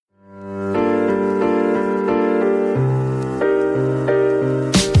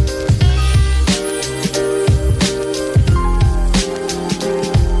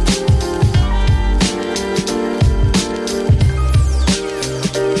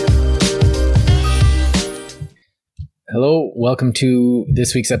welcome to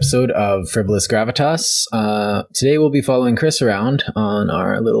this week's episode of Frivolous Gravitas. Today we'll be following Chris around on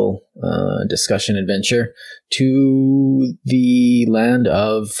our little discussion adventure to the land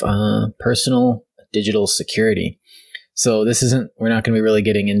of personal digital security. So we're not going to be really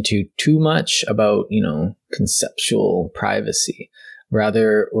getting into too much about, conceptual privacy.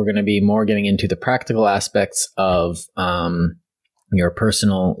 Rather, we're going to be more getting into the practical aspects of your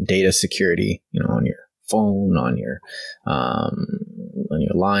personal data security, on your phone, on your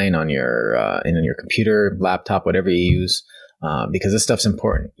line, on your computer, laptop, whatever you use, because this stuff's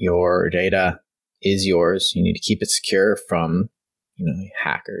important. Your data is yours. You need to keep it secure from,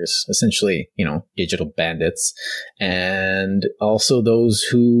 hackers, essentially, digital bandits, and also those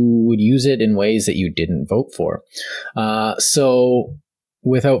who would use it in ways that you didn't vote for. So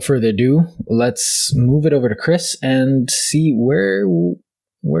without further ado, let's move it over to Chris and see where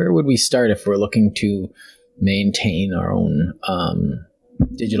would we start if we're looking to maintain our own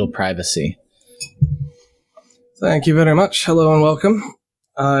digital privacy. Thank you very much. Hello and welcome.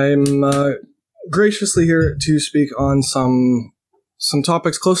 I'm graciously here to speak on some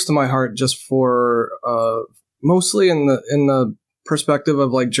topics close to my heart, just for mostly in the perspective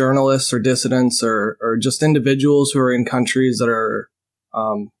of like journalists or dissidents or just individuals who are in countries that are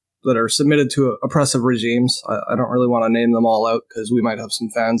submitted to oppressive regimes. I don't really want to name them all out because we might have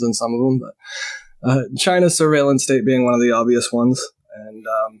some fans in some of them, but China's surveillance state being one of the obvious ones. And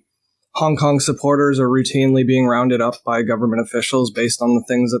Hong Kong supporters are routinely being rounded up by government officials based on the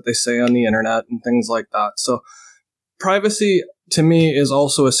things that they say on the internet and things like that. So privacy, to me, is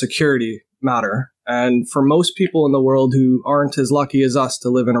also a security matter. And for most people in the world who aren't as lucky as us to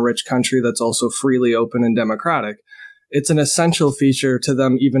live in a rich country that's also freely open and democratic, it's an essential feature to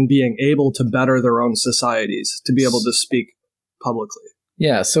them even being able to better their own societies, to be able to speak publicly.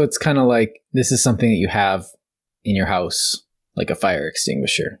 Yeah, so it's kind of like this is something that you have in your house, like a fire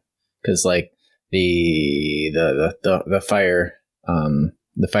extinguisher, because like the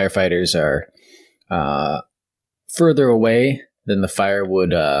firefighters are further away than the fire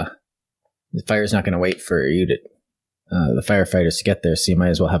would. The fire's not going to wait for you to. The firefighters to get there, so you might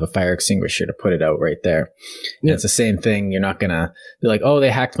as well have a fire extinguisher to put it out right there. Yeah. It's the same thing. You're not going to be like, oh, they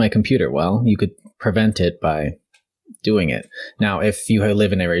hacked my computer. Well, you could prevent it by doing it. Now, if you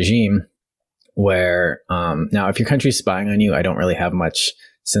live in a regime where, now, if your country's spying on you, I don't really have much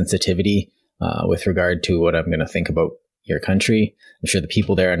sensitivity with regard to what I'm going to think about your country. I'm sure the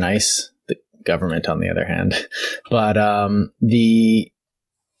people there are nice. The government, on the other hand. But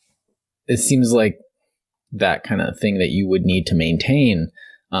it seems like that kind of thing that you would need to maintain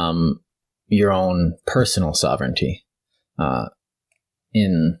your own personal sovereignty over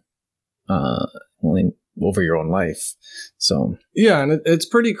your own life. So yeah, and it's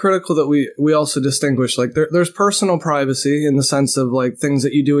pretty critical that we also distinguish, like there's personal privacy in the sense of like things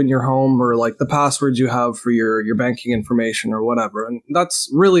that you do in your home or like the passwords you have for your banking information or whatever, and that's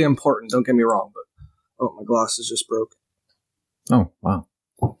really important. Don't get me wrong, but my glasses just broke. Oh wow.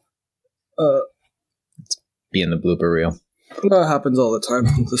 Be in the blooper reel. That happens all the time.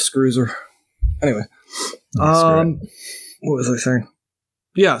 The screws are... Anyway. What was I saying?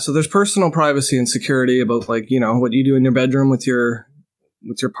 Yeah, so there's personal privacy and security about, like, what you do in your bedroom with your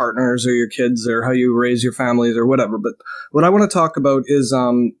partners or your kids or how you raise your families or whatever. But what I want to talk about is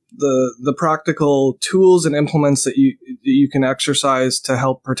the practical tools and implements that you can exercise to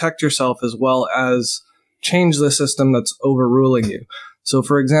help protect yourself as well as change the system that's overruling you. So,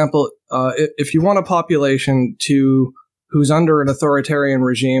 for example, if you want a population who's under an authoritarian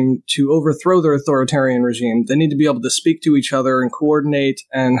regime to overthrow their authoritarian regime, they need to be able to speak to each other and coordinate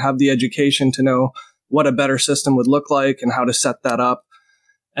and have the education to know what a better system would look like and how to set that up.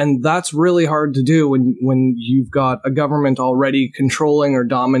 And that's really hard to do when you've got a government already controlling or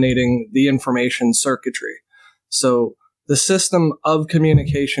dominating the information circuitry. So the system of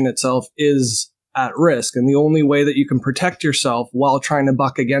communication itself is at risk. And the only way that you can protect yourself while trying to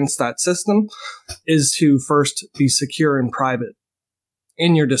buck against that system is to first be secure and private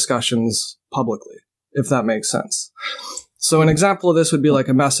in your discussions publicly, if that makes sense. So an example of this would be like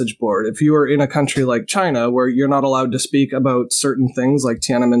a message board. If you are in a country like China where you're not allowed to speak about certain things like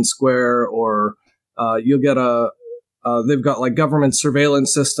Tiananmen Square, or you'll get they've got like government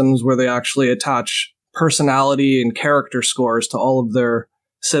surveillance systems where they actually attach personality and character scores to all of their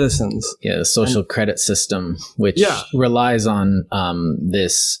citizens. Yeah, the social credit system, which relies on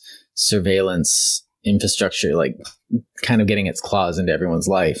this surveillance infrastructure, like kind of getting its claws into everyone's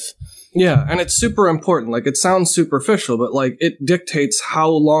life. Yeah, and it's super important. Like, it sounds superficial, but like it dictates how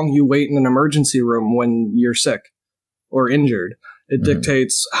long you wait in an emergency room when you're sick or injured. It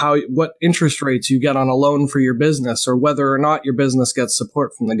dictates what interest rates you get on a loan for your business, or whether or not your business gets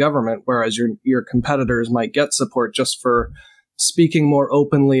support from the government, whereas your competitors might get support just for speaking more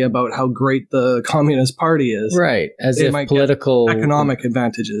openly about how great the Communist Party is. Right. As if political economic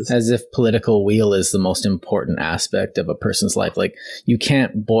advantages. As if political will is the most important aspect of a person's life. Like, you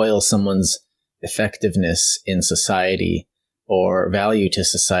can't boil someone's effectiveness in society or value to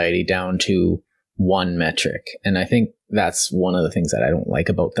society down to one metric. And I think that's one of the things that I don't like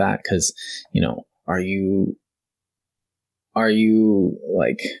about that, because, are you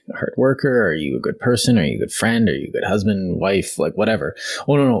like a hard worker? Are you a good person? Are you a good friend? Are you a good husband, wife, like whatever?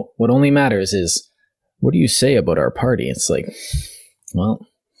 Oh, no. What only matters is, what do you say about our party? It's like, well.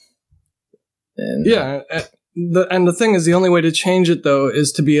 And, the thing is, the only way to change it, though,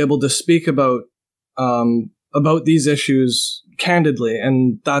 is to be able to speak about these issues candidly.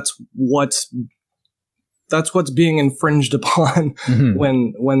 And that's what's being infringed upon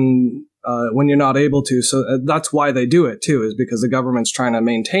when you're not able to. So that's why they do it too, is because the government's trying to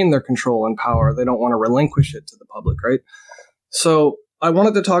maintain their control and power. They don't want to relinquish it to the public, right? So I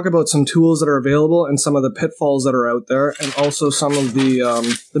wanted to talk about some tools that are available and some of the pitfalls that are out there, and also some of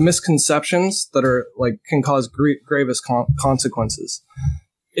the misconceptions that are can cause gravest consequences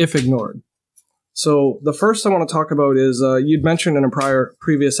if ignored. So the first I want to talk about is you'd mentioned in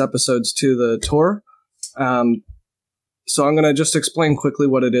previous episodes too, the Tor. So I'm going to just explain quickly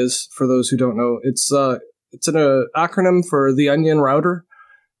what it is for those who don't know. It's an acronym for the Onion Router.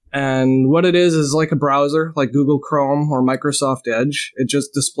 And what it is like a browser, like Google Chrome or Microsoft Edge. It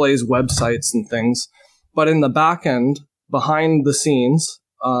just displays websites and things. But in the back end, behind the scenes,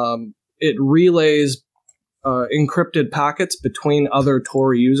 it relays encrypted packets between other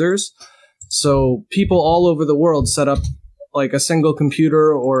Tor users. So people all over the world set up like a single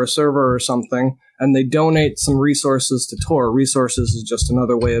computer or a server or something, and they donate some resources to Tor. Resources is just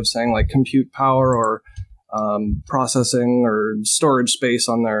another way of saying like compute power or processing or storage space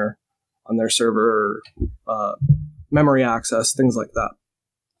on their server, or memory access, things like that.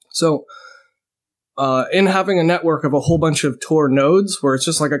 So in having a network of a whole bunch of Tor nodes, where it's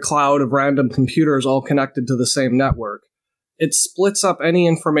just like a cloud of random computers all connected to the same network, it splits up any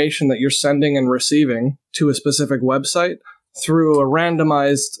information that you're sending and receiving to a specific website through a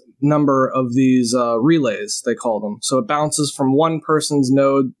randomized number of these relays, they call them. So it bounces from one person's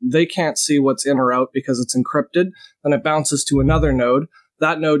node. They can't see what's in or out because it's encrypted. Then it bounces to another node.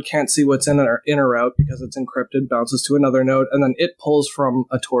 That node can't see what's in or out because it's encrypted, bounces to another node, and then it pulls from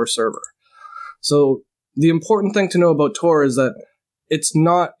a Tor server. So the important thing to know about Tor is that it's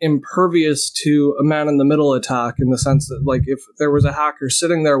not impervious to a man-in-the-middle attack, in the sense that, like, if there was a hacker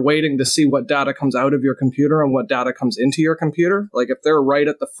sitting there waiting to see what data comes out of your computer and what data comes into your computer, like if they're right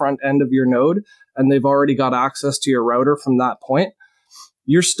at the front end of your node and they've already got access to your router from that point,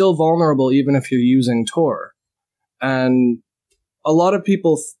 you're still vulnerable even if you're using Tor. And a lot of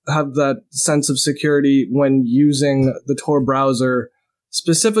people have that sense of security when using the Tor browser,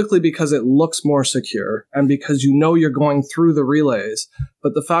 specifically because it looks more secure and because you know you're going through the relays.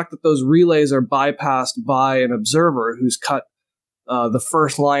 But the fact that those relays are bypassed by an observer who's cut the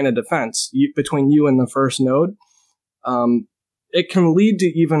first line of defense between you and the first node, it can lead to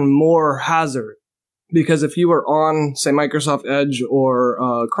even more hazard. Because if you were on, say, Microsoft Edge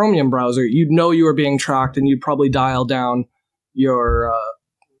or Chromium browser, you'd know you were being tracked, and you'd probably dial down your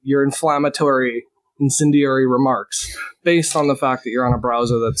incendiary remarks based on the fact that you're on a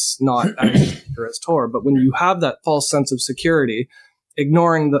browser that's not as secure as Tor. But when you have that false sense of security,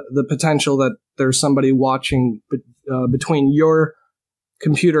 ignoring the potential that there's somebody watching between your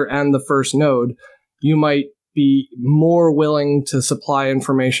computer and the first node, you might be more willing to supply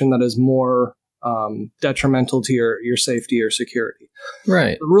information that is more detrimental to your safety or security.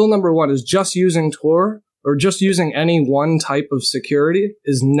 Right. Rule number one is just using Tor or just using any one type of security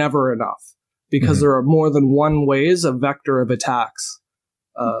is never enough, because there are more than one ways, a vector of attacks.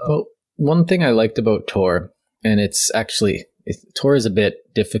 Well, one thing I liked about Tor, and Tor is a bit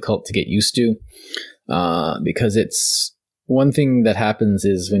difficult to get used to, because it's one thing that happens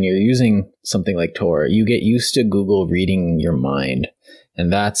is when you're using something like Tor, you get used to Google reading your mind.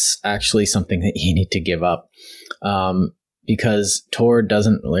 And that's actually something that you need to give up, because Tor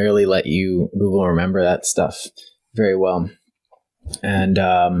doesn't really let Google remember that stuff very well. And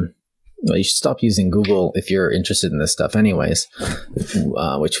well, you should stop using Google if you're interested in this stuff anyways,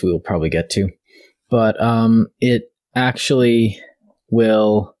 which we'll probably get to. But it actually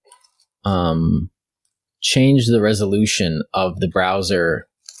will change the resolution of the browser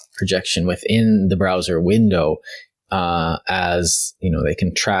projection within the browser window, as they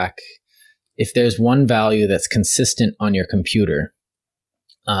can track if there's one value that's consistent on your computer,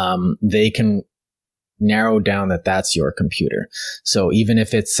 they can narrow down that that's your computer. So even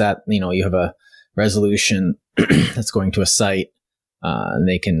if it's at, you have a resolution that's going to a site, and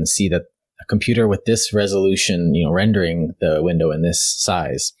they can see that a computer with this resolution, rendering the window in this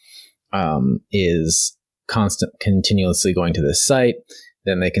size, is continuously going to this site,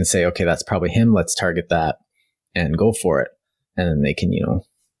 then they can say, okay, that's probably him. Let's target that and go for it. And then they can,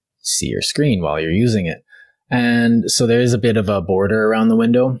 see your screen while you're using it. And so there is a bit of a border around the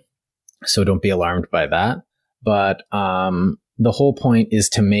window. So don't be alarmed by that. But the whole point is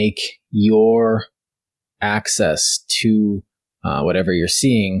to make your access to whatever you're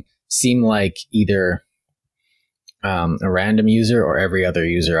seeing seem like either a random user or every other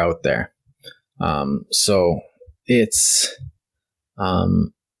user out there. So it's,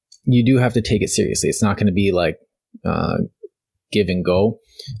 you do have to take it seriously. It's not going to be like give and go,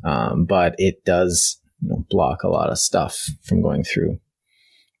 but it does block a lot of stuff from going through.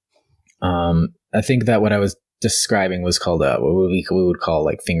 I think that what I was describing was called what we would call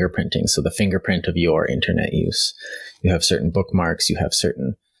like fingerprinting. So the fingerprint of your internet use. You have certain bookmarks, you have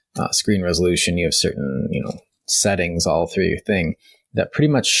certain screen resolution, you have certain settings all through your thing that pretty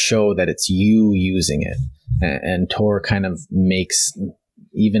much show that it's you using it. And Tor kind of makes,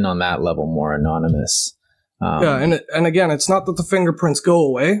 even on that level, more anonymous. And again, it's not that the fingerprints go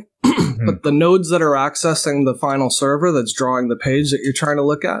away, but the nodes that are accessing the final server that's drawing the page that you're trying to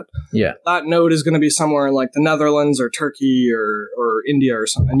look at, that node is going to be somewhere in like the Netherlands or Turkey or India or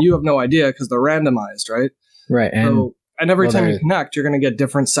something. And you have no idea because they're randomized, right? Right. And every time you connect, you're going to get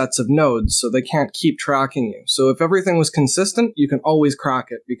different sets of nodes, so they can't keep tracking you. So if everything was consistent, you can always crack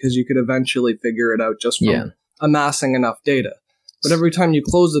it because you could eventually figure it out just from amassing enough data. But every time you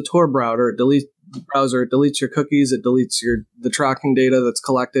close the Tor browser, it deletes your cookies, it deletes the tracking data that's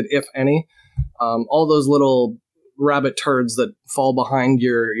collected, if any. All those little rabbit turds that fall behind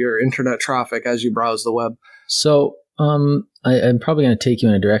your internet traffic as you browse the web. So I'm probably going to take you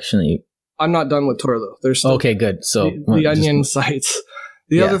in a direction that you... I'm not done with Tor, though. There's still okay, good. So the Onion sites.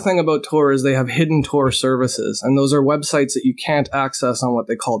 The other thing about Tor is they have hidden Tor services, and those are websites that you can't access on what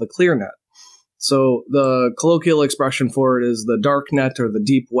they call the ClearNet. So the colloquial expression for it is the dark net or the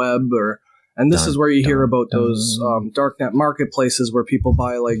deep web, and this is where you hear about those darknet marketplaces where people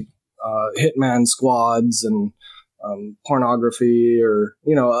buy like hitman squads and pornography or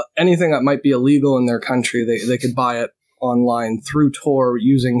anything that might be illegal in their country. They could buy it online through Tor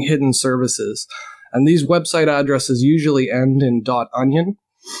using hidden services. And these website addresses usually end in .onion.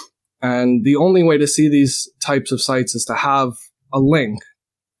 And the only way to see these types of sites is to have a link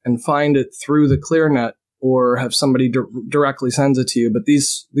and find it through the ClearNet or have somebody directly sends it to you. But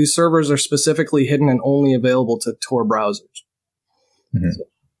these servers are specifically hidden and only available to Tor browsers.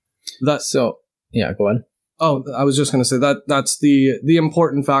 Mm-hmm. So go on. Oh, I was just going to say that's the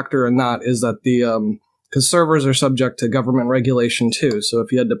important factor in that is that because servers are subject to government regulation too. So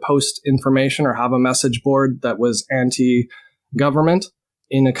if you had to post information or have a message board that was anti-government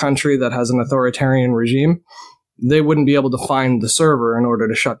in a country that has an authoritarian regime, they wouldn't be able to find the server in order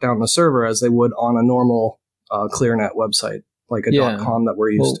to shut down the server as they would on a normal ClearNet website, like a .com that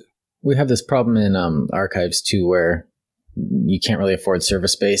we're used to. We have this problem in archives too, where you can't really afford server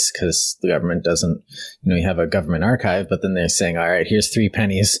space because the government doesn't, you have a government archive, but then they're saying, all right, here's 3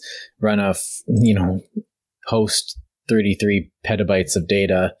 pennies, run host 33 petabytes of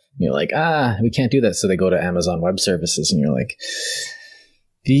data. And you're like, we can't do that. So they go to Amazon Web Services and you're like,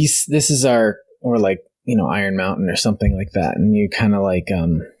 this is our, or like, Iron Mountain or something like that. And you kind of like,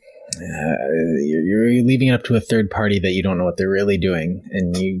 you're leaving it up to a third party that you don't know what they're really doing,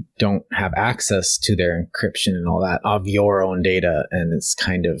 and you don't have access to their encryption and all that of your own data. And it's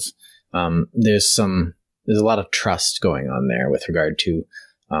kind of there's a lot of trust going on there with regard to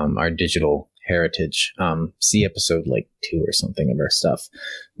our digital heritage. See episode 2 or something of our stuff.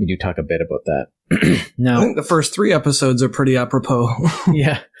 We do talk a bit about that. Now, I think the first 3 episodes are pretty apropos.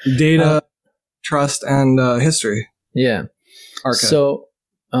 Yeah, data, trust, and history. Yeah. Archive. So.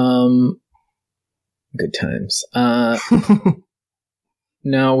 Good times.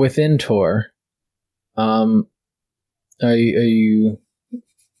 Now within Tor, are you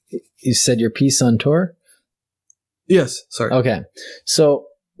said your piece on Tor? Yes. Sorry. Okay. So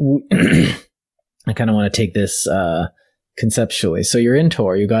I kind of want to take this conceptually. So you're in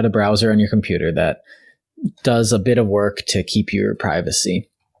Tor. You got a browser on your computer that does a bit of work to keep your privacy.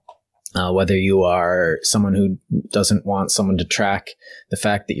 Whether you are someone who doesn't want someone to track the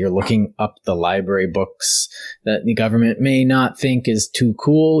fact that you're looking up the library books that the government may not think is too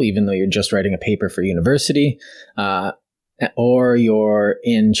cool, even though you're just writing a paper for university, or you're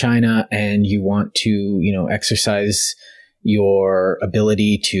in China and you want to, exercise your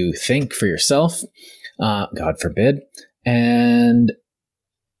ability to think for yourself, God forbid. And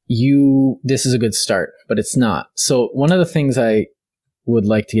this is a good start, but it's not. So one of the things I would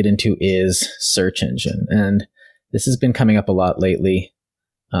like to get into is search engine. And this has been coming up a lot lately,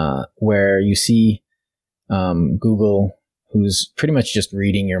 where you see Google, who's pretty much just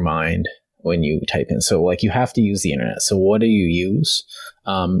reading your mind when you type in. So like you have to use the internet. So what do you use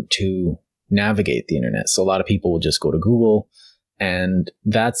to navigate the internet? So a lot of people will just go to Google, and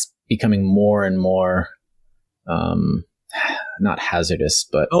that's becoming more and more not hazardous,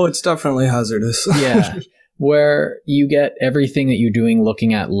 but it's definitely hazardous. yeah, where you get everything that you're doing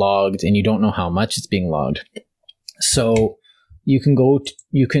looking at logged, and you don't know how much it's being logged. So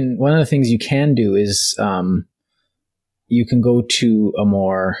one of the things you can do is you can go to a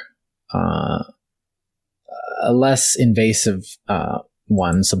more a less invasive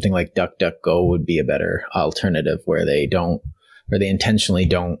one. Something like DuckDuckGo would be a better alternative, where they intentionally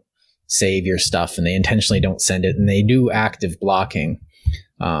don't save your stuff, and they intentionally don't send it, and they do active blocking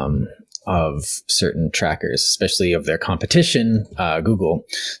of certain trackers, especially of their competition, Google.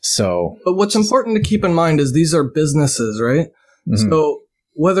 So, but what's important to keep in mind is these are businesses, right? Mm-hmm. So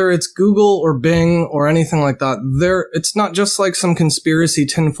whether it's Google or Bing or anything like that, it's not just like some conspiracy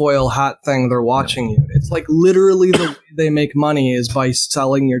tinfoil hat thing they're watching you. It's like literally the way they make money is by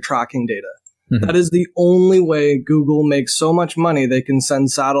selling your tracking data. Mm-hmm. That is the only way Google makes so much money. They can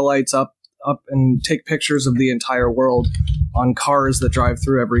send satellites up and take pictures of the entire world on cars that drive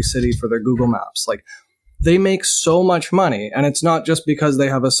through every city for their Google Maps. Like, they make so much money, and it's not just because they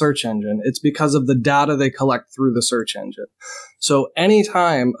have a search engine. It's because of the data they collect through the search engine. So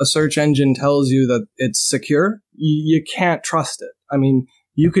anytime a search engine tells you that it's secure, you can't trust it. I mean,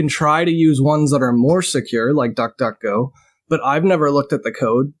 you can try to use ones that are more secure, like DuckDuckGo, but I've never looked at the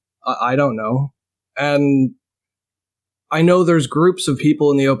code. I don't know. And I know there's groups of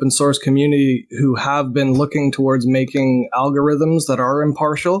people in the open source community who have been looking towards making algorithms that are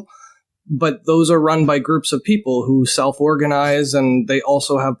impartial, but those are run by groups of people who self-organize, and they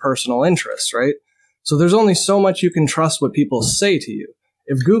also have personal interests, right? So there's only so much you can trust what people say to you.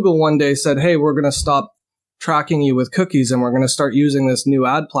 If Google one day said, hey, we're going to stop tracking you with cookies, and we're going to start using this new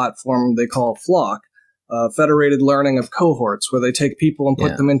ad platform they call Flock, federated learning of cohorts, where they take people and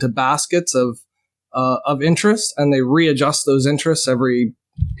put them into baskets of interest, and they readjust those interests every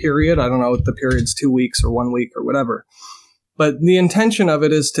period. I don't know if the period's 2 weeks or 1 week or whatever. But the intention of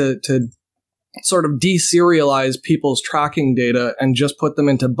it is to sort of deserialize people's tracking data and just put them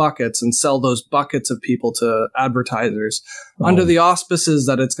into buckets and sell those buckets of people to advertisers under the auspices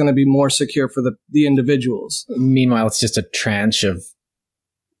that it's going to be more secure for the individuals. Meanwhile, it's just a tranche of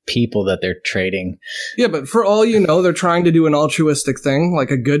people that they're trading. Yeah, but for all you know, they're trying to do an altruistic thing,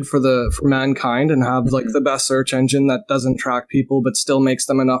 like a good for mankind, and have like the best search engine that doesn't track people but still makes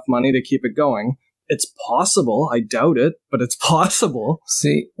them enough money to keep it going. It's possible. I doubt it, but it's possible.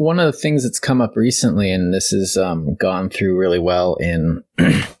 See, one of the things that's come up recently, and this has gone through really well in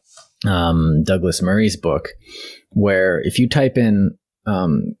Douglas Murray's book, where if you type in,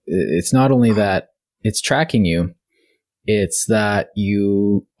 it's not only that it's tracking you, it's that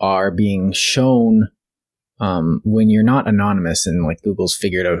you are being shown when you're not anonymous, and like Google's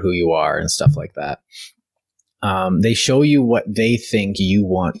figured out who you are and stuff like that. They show you what they think you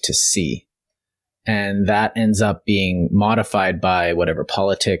want to see. And that ends up being modified by whatever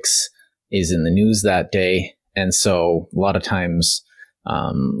politics is in the news that day. And so a lot of times,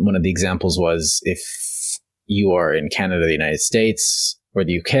 one of the examples was if you are in Canada, the United States, or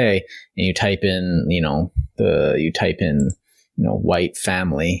the UK, and you type in, white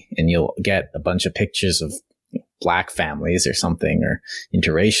family, and you'll get a bunch of pictures of black families or something, or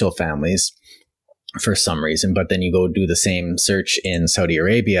interracial families for some reason. But then you go do the same search in Saudi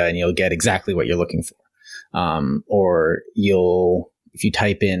Arabia, and you'll get exactly what you're looking for. Or if you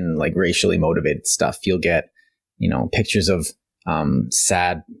type in like racially motivated stuff, you'll get, pictures of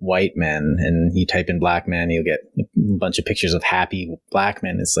sad white men, and you type in black man, you'll get a bunch of pictures of happy black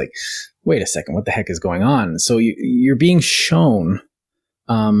men. It's like, wait a second, what the heck is going on? So you're being shown,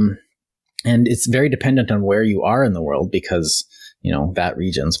 and it's very dependent on where you are in the world, because, that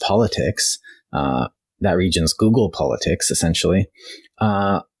region's politics, that region's Google politics, essentially,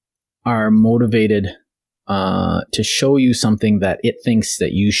 are motivated to show you something that it thinks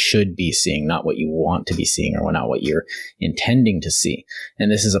that you should be seeing, not what you want to be seeing, or not what you're intending to see.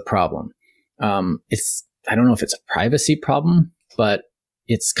 And this is a problem. I don't know if it's a privacy problem, but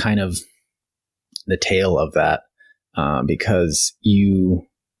it's kind of the tail of that, because you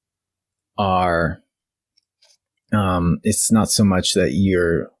are, it's not so much that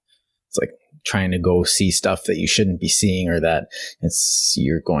it's like trying to go see stuff that you shouldn't be seeing, or that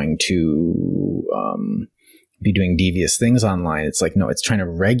you're going to be doing devious things online. It's like, no, it's trying to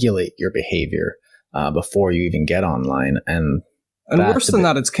regulate your behavior before you even get online. And worse than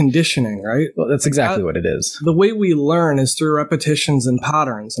that, it's conditioning, right? Well, that's exactly what it is. The way we learn is through repetitions and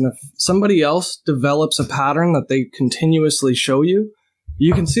patterns. And if somebody else develops a pattern that they continuously show you,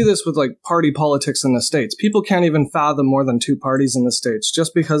 you can see this with like party politics in the States. People can't even fathom more than 2 parties in the States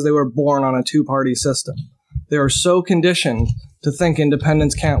just because they were born on a 2-party system. They are so conditioned to think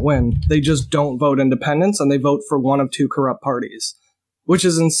independents can't win. They just don't vote independents, and they vote for one of 2 corrupt parties, which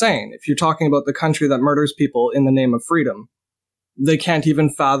is insane. If you're talking about the country that murders people in the name of freedom, they can't even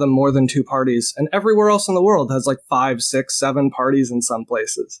fathom more than 2 parties. And everywhere else in the world has like 5, 6, 7 parties in some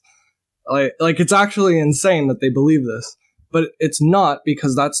places. Like it's actually insane that they believe this. But it's not,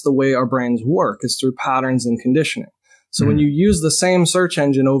 because that's the way our brains work, is through patterns and conditioning. So when you use the same search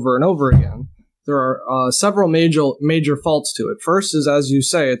engine over and over again, there are several major faults to it. First is, as you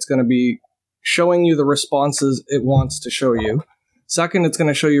say, it's going to be showing you the responses it wants to show you. Second, it's going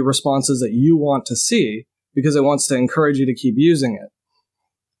to show you responses that you want to see, because it wants to encourage you to keep using it.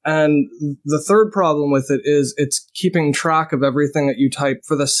 And the third problem with it is it's keeping track of everything that you type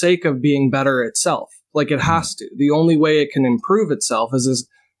for the sake of being better itself. Like it has to. The only way it can improve itself is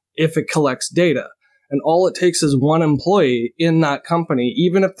if it collects data. And all it takes is one employee in that company,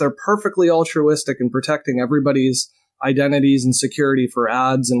 even if they're perfectly altruistic in protecting everybody's identities and security for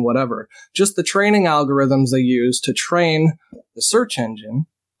ads and whatever. Just the training algorithms they use to train the search engine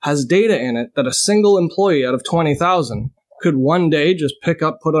has data in it that a single employee out of 20,000 could one day just pick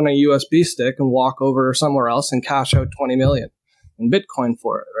up, put on a USB stick, and walk over somewhere else and cash out 20 million in Bitcoin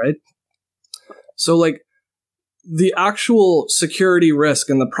for it, right? So like the actual security risk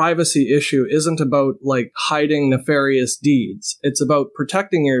and the privacy issue isn't about like hiding nefarious deeds. It's about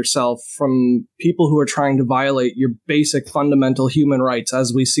protecting yourself from people who are trying to violate your basic fundamental human rights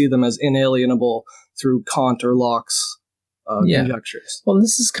as we see them as inalienable through Kant or Locke's conjectures. Well,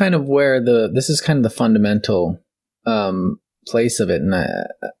 this is kind of the fundamental place of it, and I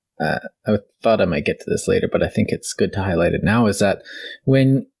thought I might get to this later, but I think it's good to highlight it now. Is that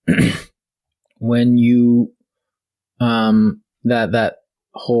when you that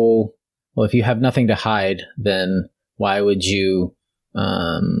whole, well, if you have nothing to hide, then why would you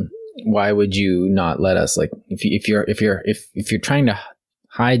not let us, like, if you're trying to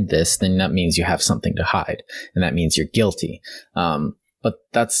hide this, then that means you have something to hide, and that means you're guilty. But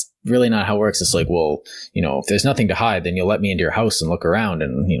that's really not how it works. It's like, well, if there's nothing to hide, then you'll let me into your house and look around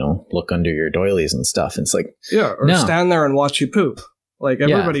and, look under your doilies and stuff. And it's like, or stand there and watch you poop. Like,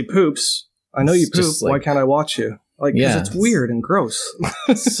 everybody poops. I know you poop. Like, why can't I watch you? Like, because it's weird and gross.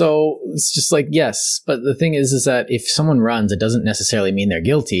 So it's just like, yes. But the thing is that if someone runs, it doesn't necessarily mean they're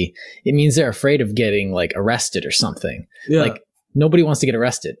guilty. It means they're afraid of getting like arrested or something. Yeah. Like, nobody wants to get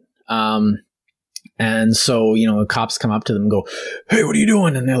arrested. And so, cops come up to them and go, "Hey, what are you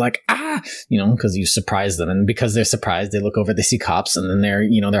doing?" And they're like, because you surprise them. And because they're surprised, they look over, they see cops, and then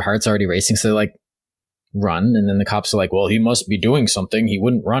their heart's already racing. So they're like, run. And then the cops are like, well, he must be doing something. He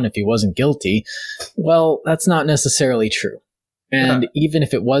wouldn't run if he wasn't guilty. Well, that's not necessarily true. And even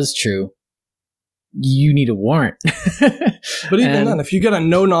if it was true, you need a warrant. But even then, if you get a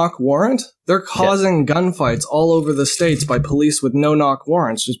no-knock warrant, they're causing gunfights all over the States by police with no-knock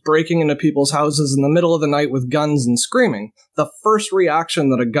warrants, just breaking into people's houses in the middle of the night with guns and screaming. The first reaction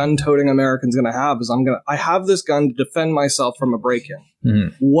that a gun-toting American's going to have is, I have this gun to defend myself from a break-in.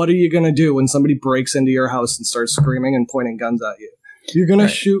 Mm-hmm. What are you going to do when somebody breaks into your house and starts screaming and pointing guns at you? You're going to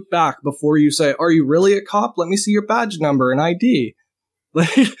shoot back before you say, "Are you really a cop? Let me see your badge number and ID."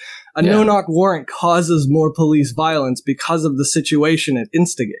 Like, a no-knock warrant causes more police violence because of the situation it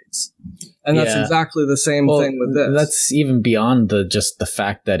instigates. And that's exactly the same thing with this. That's even beyond just the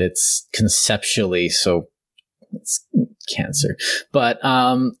fact that it's conceptually so it's cancer. But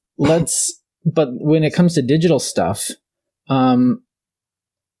but when it comes to digital stuff,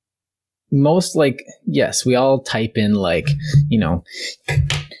 most, like, yes, we all type in like,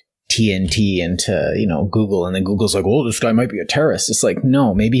 TNT into, Google, and then Google's like, "Oh, this guy might be a terrorist." It's like,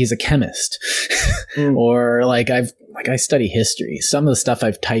 no, maybe he's a chemist. Or I study history. Some of the stuff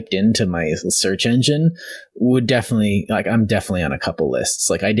I've typed into my search engine would definitely, I'm definitely on a couple lists.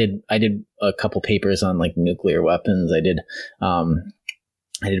 Like I did a couple papers on like nuclear weapons.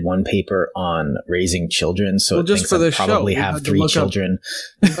 I did one paper on raising children. So just for this probably show, have 3 children.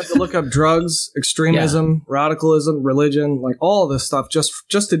 You had to look up drugs, extremism, radicalism, religion, like all of this stuff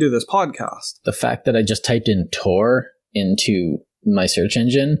just to do this podcast. The fact that I just typed in Tor into my search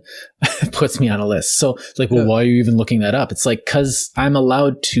engine puts me on a list. So it's like, well, why are you even looking that up? It's like, 'cause I'm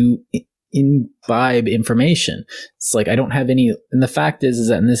allowed to imbibe information. It's like I don't have any, and the fact is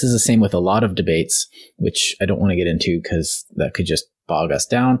that, and this is the same with a lot of debates, which I don't want to get into because that could just bog us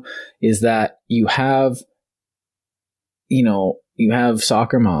down, is that you have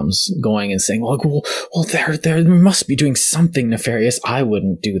soccer moms going and saying, well, they must be doing something nefarious. I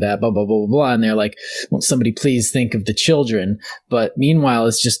wouldn't do that, blah, blah, blah, blah, blah. And they're like, won't somebody please think of the children? But meanwhile,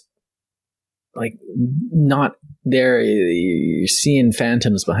 it's just like not there. You're seeing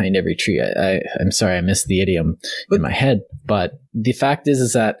phantoms behind every tree. I'm sorry, I missed the idiom in my head. But the fact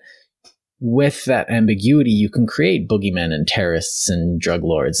is that with that ambiguity, you can create boogeymen and terrorists and drug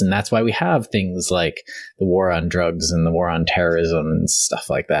lords. And that's why we have things like the war on drugs and the war on terrorism and stuff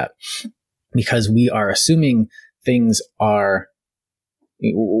like that. Because we are assuming we're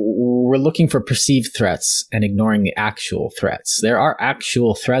looking for perceived threats and ignoring the actual threats. There are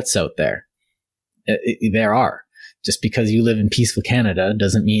actual threats out there. There are. Just because you live in peaceful Canada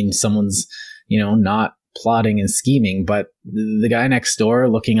doesn't mean someone's, not plotting and scheming. But the guy next door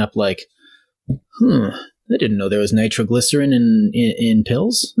looking up like, I didn't know there was nitroglycerin in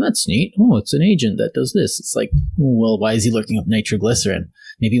pills. That's neat. Oh, it's an agent that does this. It's like, well, why is he looking up nitroglycerin?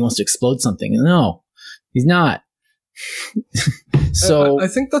 Maybe he wants to explode something. No, he's not. So I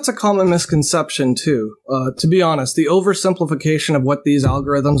think that's a common misconception too. To be honest, the oversimplification of what these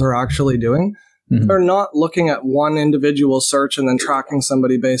algorithms are actually doing, they're not looking at one individual search and then tracking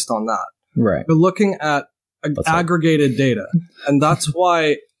somebody based on that. Right. They're looking at aggregated data. And that's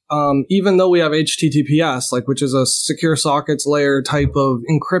why even though we have HTTPS, which is a secure sockets layer type of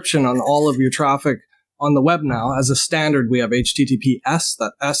encryption on all of your traffic on the web now, as a standard, we have HTTPS.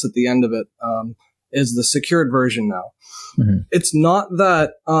 That S at the end of it is the secured version now. It's not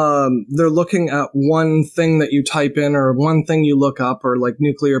that they're looking at one thing that you type in or one thing you look up or like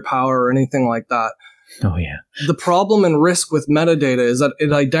nuclear power or anything like that. Oh, yeah. The problem and risk with metadata is that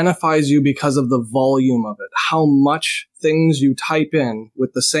it identifies you because of the volume of it. How much things you type in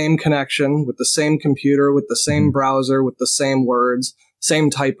with the same connection, with the same computer, with the same browser, with the same words, same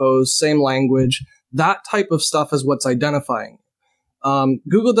typos, same language. That type of stuff is what's identifying you.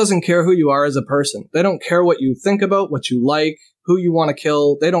 Google doesn't care who you are as a person. They don't care what you think about, what you like, who you want to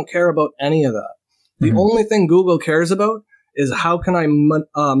kill. They don't care about any of that. The only thing Google cares about is how can I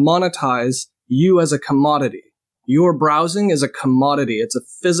monetize you as a commodity. Your browsing is a commodity. It's a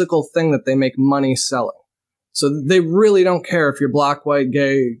physical thing that they make money selling. So they really don't care if you're black, white,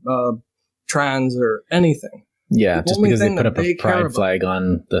 gay, trans, or anything. Yeah, just because they put up a pride flag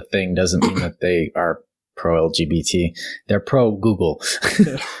on the thing doesn't mean that they are pro-LGBT. They're pro-Google.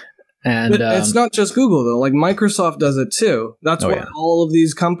 And but it's not just Google, though. Like Microsoft does it, too. That's why all of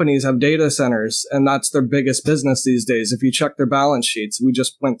these companies have data centers, and that's their biggest business these days. If you check their balance sheets, we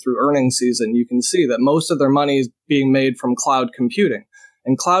just went through earnings season, you can see that most of their money is being made from cloud computing.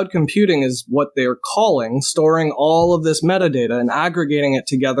 And cloud computing is what they're calling storing all of this metadata and aggregating it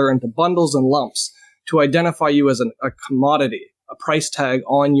together into bundles and lumps to identify you as a commodity, a price tag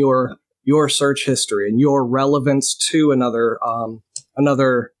on your search history and your relevance to another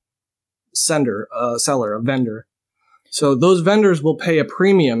seller, a vendor. So those vendors will pay a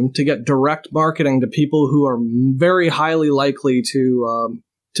premium to get direct marketing to people who are very highly likely to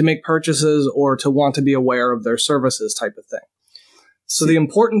make purchases or to want to be aware of their services type of thing. So the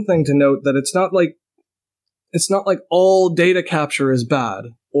important thing to note that it's not like all data capture is bad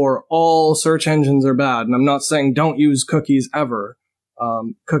or all search engines are bad. And I'm not saying don't use cookies ever.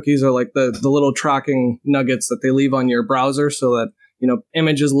 Cookies are like the little tracking nuggets that they leave on your browser so that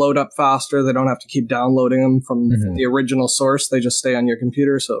images load up faster. They don't have to keep downloading them from the original source. They just stay on your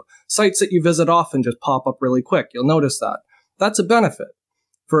computer. So sites that you visit often just pop up really quick. You'll notice that. That's a benefit.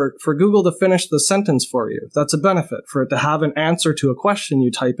 For Google to finish the sentence for you, that's a benefit. For it to have an answer to a question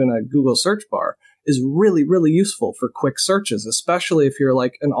you type in a Google search bar is really, really useful for quick searches, especially if you're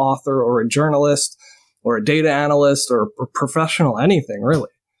like an author or a journalist or a data analyst or a professional, anything really.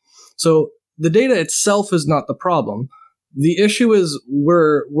 So the data itself is not the problem. The issue is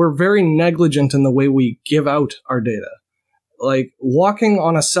we're very negligent in the way we give out our data. Like walking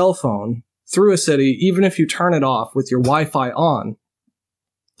on a cell phone through a city, even if you turn it off with your Wi-Fi on,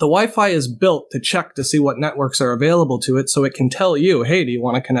 the Wi-Fi is built to check to see what networks are available to it so it can tell you, hey, do you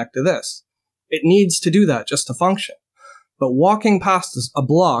want to connect to this? It needs to do that just to function. But walking past a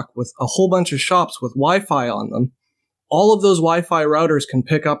block with a whole bunch of shops with Wi-Fi on them, all of those Wi-Fi routers can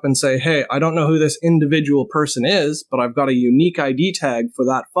pick up and say, hey, I don't know who this individual person is, but I've got a unique ID tag for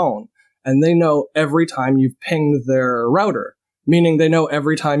that phone. And they know every time you've pinged their router, meaning they know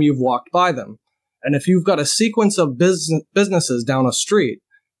every time you've walked by them. And if you've got a sequence of businesses down a street,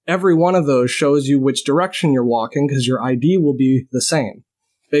 every one of those shows you which direction you're walking because your ID will be the same.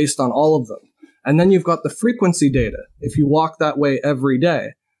 based on all of them. And then you've got the frequency data. If you walk that way every day,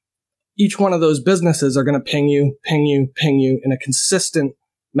 each one of those businesses are going to ping you in a consistent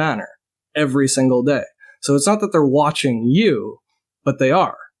manner every single day. So it's not that they're watching you, but they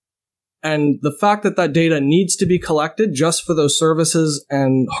are. And the fact that that data needs to be collected just for those services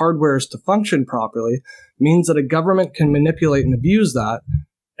and hardwares to function properly means that a government can manipulate and abuse that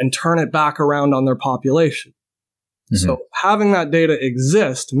and turn it back around on their population. Mm-hmm. So having that data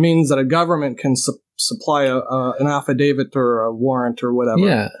exist means that a government can supply an affidavit or a warrant or whatever.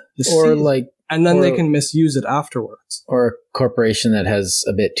 Yeah. Or like, and then they can misuse it afterwards. Or a corporation that has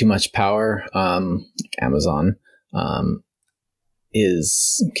a bit too much power, Amazon, can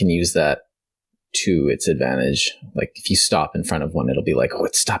use that to its advantage. Like if you stop in front of one, it'll be like, oh,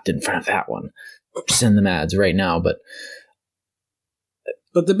 it stopped in front of that one. Send them ads right now. But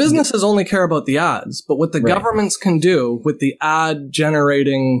the businesses only care about the ads. But what the governments can do with the ad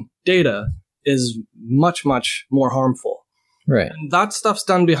generating data is much, much more harmful. Right. And that stuff's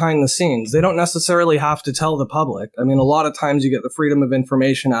done behind the scenes. They don't necessarily have to tell the public. I mean, a lot of times you get the Freedom of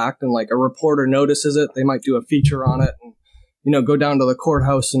Information Act and like a reporter notices it. They might do a feature on it and, go down to the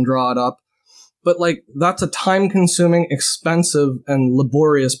courthouse and draw it up. But like, that's a time consuming, expensive and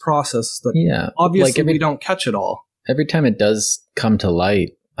laborious process that obviously we don't catch it all. Every time it does come to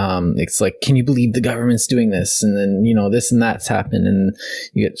light, it's like, can you believe the government's doing this? And then, this and that's happened. And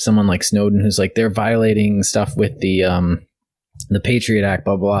you get someone like Snowden who's like, they're violating stuff with the Patriot Act,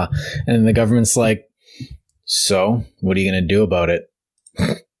 blah, blah. And the government's like, so what are you going to do about it?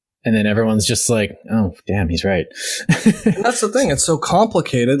 And then everyone's just like, oh, damn, he's right. And that's the thing. It's so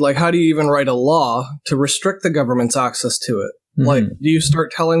complicated. Like, how do you even write a law to restrict the government's access to it? Mm-hmm. Like, do you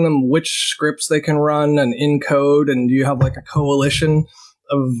start telling them which scripts they can run and encode? And do you have like a coalition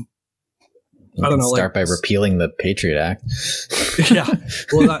of, I don't know. Start by repealing the Patriot Act. Yeah.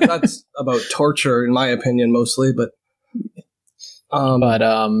 Well, that's about torture, in my opinion, mostly. But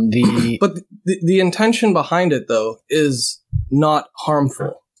the intention behind it, though, is not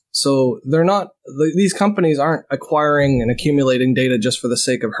harmful. So these companies aren't acquiring and accumulating data just for the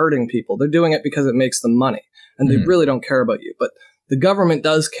sake of hurting people. They're doing it because it makes them money and they really don't care about you. But the government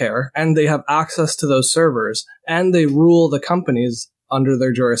does care and they have access to those servers and they rule the companies under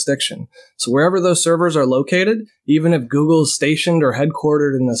their jurisdiction. So wherever those servers are located, even if Google's stationed or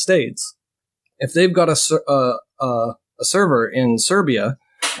headquartered in the States, if they've got a server in Serbia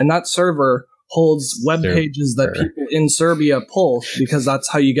and that server holds web pages that people in Serbia pull because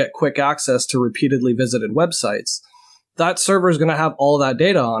that's how you get quick access to repeatedly visited websites. That server is going to have all that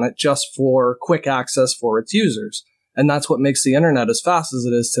data on it just for quick access for its users. And that's what makes the internet as fast as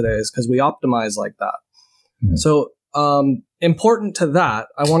it is today, is because we optimize like that. Mm-hmm. So, important to that,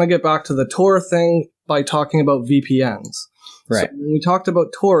 I want to get back to the Tor thing by talking about VPNs. Right. So when we talked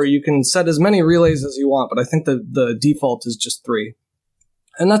about Tor, you can set as many relays as you want, but I think the default is just 3.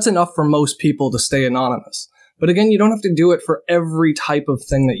 And that's enough for most people to stay anonymous. But again, you don't have to do it for every type of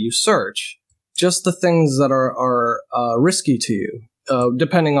thing that you search, just the things that are risky to you,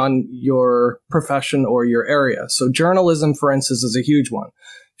 depending on your profession or your area. So journalism, for instance, is a huge one.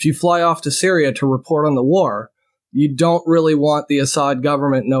 If you fly off to Syria to report on the war, you don't really want the Assad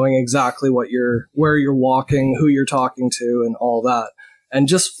government knowing exactly where you're walking, who you're talking to, and all that. And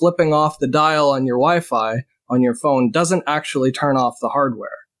just flipping off the dial on your Wi-Fi on your phone doesn't actually turn off the hardware.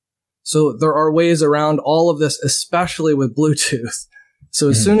 So there are ways around all of this, especially with Bluetooth. So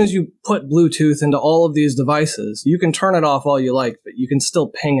as soon as you put Bluetooth into all of these devices, you can turn it off all you like, but you can still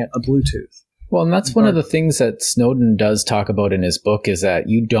ping it a Bluetooth. Well, and that's one of the things that Snowden does talk about in his book, is that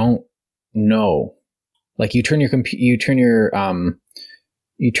you don't know. Like you turn your computer off,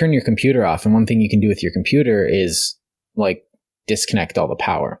 and one thing you can do with your computer is like disconnect all the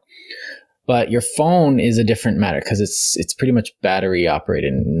power. But your phone is a different matter because it's pretty much battery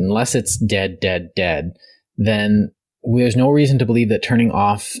operated. Unless it's dead, then there's no reason to believe that turning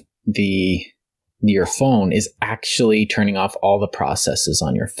off your phone is actually turning off all the processes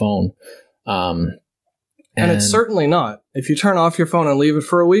on your phone. And it's certainly not. If you turn off your phone and leave it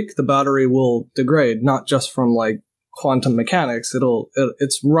for a week, the battery will degrade, not just from like quantum mechanics.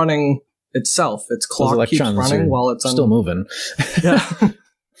 It's running itself. Its clock keeps running while it's still moving. Yeah.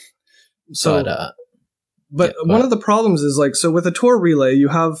 So, but one of the problems is like, so with a Tor relay, you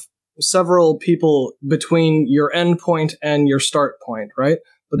have several people between your endpoint and your start point, right?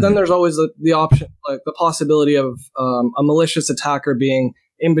 But then there's always the option, like the possibility of a malicious attacker being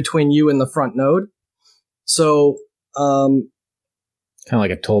in between you and the front node. So, kind of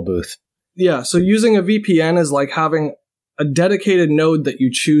like a toll booth. Yeah. So using a VPN is like having a dedicated node that you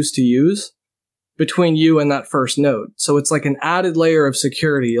choose to use between you and that first node. So it's like an added layer of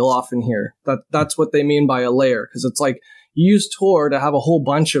security you'll often hear. That's what they mean by a layer, because it's like you use Tor to have a whole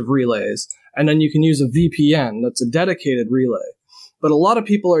bunch of relays, and then you can use a VPN that's a dedicated relay. But a lot of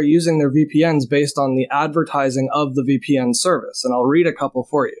people are using their VPNs based on the advertising of the VPN service. And I'll read a couple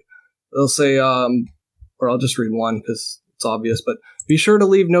for you. They'll say, or I'll just read one because it's obvious, but be sure to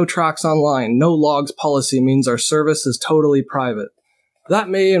leave no tracks online. No logs policy means our service is totally private. That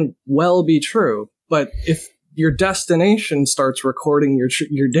may well be true, but if your destination starts recording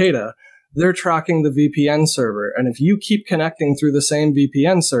your data, they're tracking the VPN server. And if you keep connecting through the same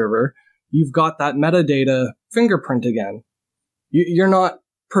VPN server, you've got that metadata fingerprint again. You're not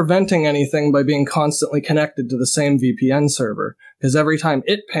preventing anything by being constantly connected to the same VPN server, because every time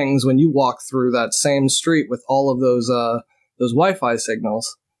it pings when you walk through that same street with all of those Wi-Fi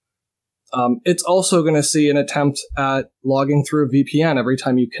signals, it's also going to see an attempt at logging through a VPN every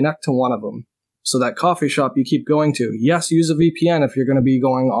time you connect to one of them. So that coffee shop you keep going to, yes, use a VPN if you're going to be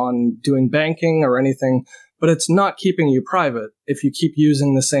going on doing banking or anything, but it's not keeping you private if you keep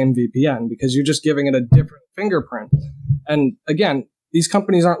using the same VPN, because you're just giving it a different fingerprint. And again, these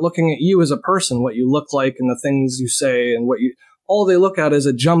companies aren't looking at you as a person, what you look like and the things you say and all they look at is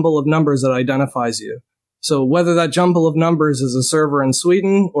a jumble of numbers that identifies you. So whether that jumble of numbers is a server in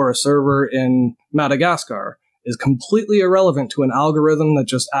Sweden or a server in Madagascar is completely irrelevant to an algorithm that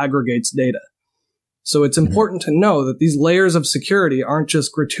just aggregates data. So it's important to know that these layers of security aren't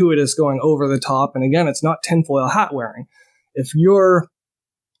just gratuitous going over the top. And again, it's not tinfoil hat wearing. If you're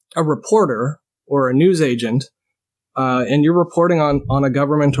a reporter or a news agent, and you're reporting on a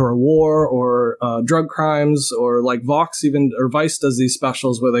government or a war or drug crimes, or like Vox or Vice does these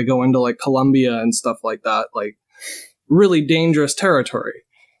specials where they go into like Colombia and stuff like that, like really dangerous territory.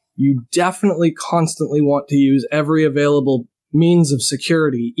 You definitely constantly want to use every available means of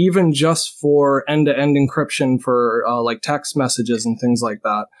security, even just for end-to-end encryption for like text messages and things like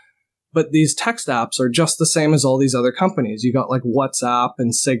that. But these text apps are just the same as all these other companies. You got like WhatsApp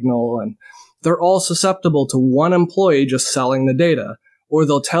and Signal, and they're all susceptible to one employee just selling the data. Or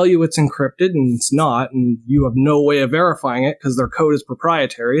they'll tell you it's encrypted and it's not, and you have no way of verifying it because their code is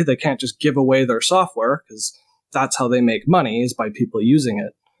proprietary. They can't just give away their software because that's how they make money, is by people using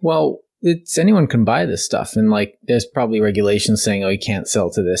it. Well, anyone can buy this stuff, and like there's probably regulations saying, oh, you can't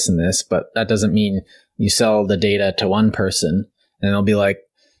sell to this and this, but that doesn't mean you sell the data to one person and they'll be like,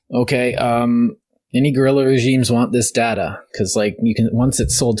 okay, any guerrilla regimes want this data, because like you can, once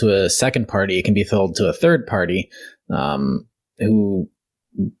it's sold to a second party, it can be sold to a third party who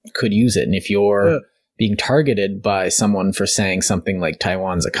could use it. And if you're being targeted by someone for saying something like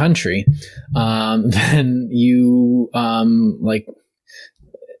Taiwan's a country, then you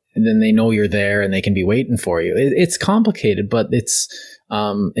then they know you're there and they can be waiting for you. It's complicated, but it's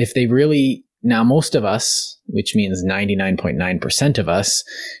if they really. Now, most of us, which means 99.9% of us,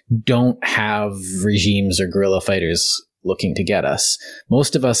 don't have regimes or guerrilla fighters looking to get us.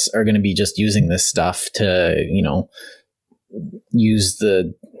 Most of us are going to be just using this stuff to, use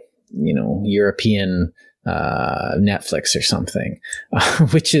the, European Netflix or something,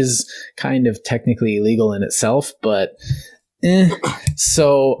 which is kind of technically illegal in itself, but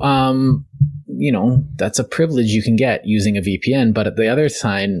so, that's a privilege you can get using a VPN. But at the other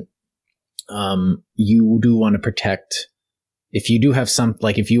side, you do want to protect, if you do have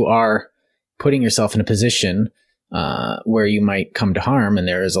if you are putting yourself in a position where you might come to harm, and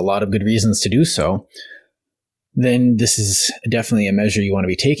there is a lot of good reasons to do so, then this is definitely a measure you want to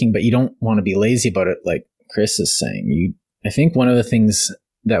be taking, but you don't want to be lazy about it, like Chris is saying. I think one of the things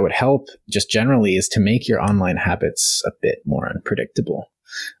that would help just generally is to make your online habits a bit more unpredictable.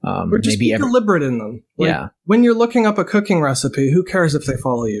 Or just be deliberate in them. When you're looking up a cooking recipe, who cares if they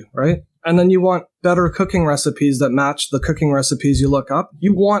follow you, right? And then you want better cooking recipes that match the cooking recipes you look up.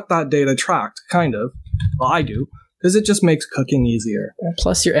 You want that data tracked, kind of. Well, I do, because it just makes cooking easier.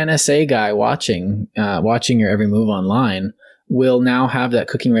 Plus, your NSA guy watching your every move online will now have that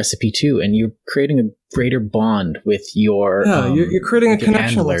cooking recipe too, and you're creating a greater bond with your you're creating a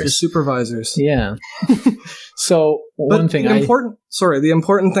connection with your supervisors. Yeah. So the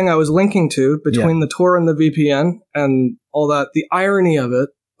important thing I was linking to between the Tor and the VPN and all that, the irony of it,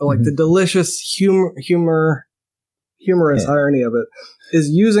 like the delicious humorous irony of it, is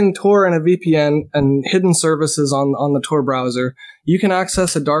using Tor and a VPN and hidden services on the Tor browser. You can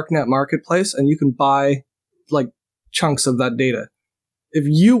access a darknet marketplace and you can buy like chunks of that data. If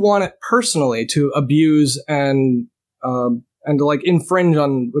you want it personally to abuse and to like infringe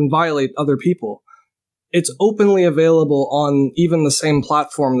on and violate other people, it's openly available on even the same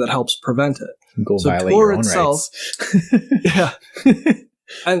platform that helps prevent it. Go so violate Tor your own itself, rights. Yeah.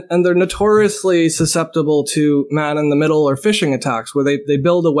 And they're notoriously susceptible to man-in-the-middle or phishing attacks, where they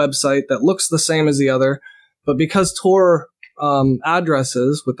build a website that looks the same as the other, but because Tor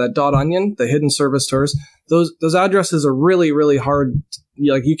addresses with that .onion, the hidden service Tors, those addresses are really, really hard.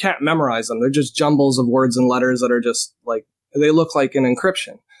 Like, you can't memorize them. They're just jumbles of words and letters that are just like, they look like an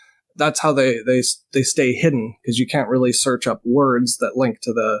encryption. That's how they stay hidden, because you can't really search up words that link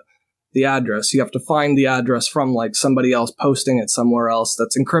to the address. You have to find the address from like somebody else posting it somewhere else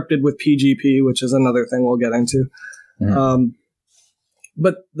that's encrypted with PGP, which is another thing we'll get into. Mm-hmm.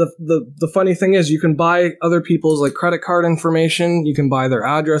 But the funny thing is, you can buy other people's like credit card information. You can buy their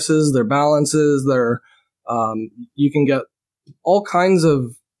addresses, their balances, you can get all kinds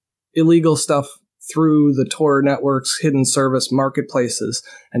of illegal stuff through the Tor network's hidden service marketplaces.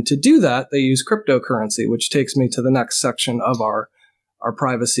 And to do that, they use cryptocurrency, which takes me to the next section of our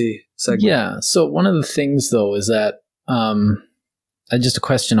privacy segment. Yeah. So one of the things, though, is that just a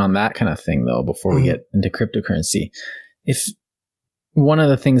question on that kind of thing, though, before we get into cryptocurrency. If one of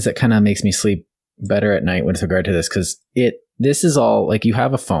the things that kind of makes me sleep better at night with regard to this, because this is all like, you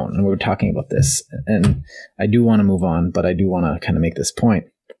have a phone, and we were talking about this, and I do want to move on, but I do want to kind of make this point,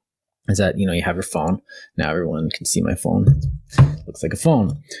 is that, you have your phone. Now everyone can see my phone. It looks like a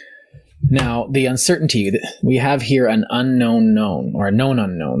phone. Now, the uncertainty, we have here an unknown known, or a known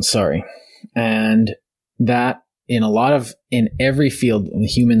unknown, sorry. And that in every field,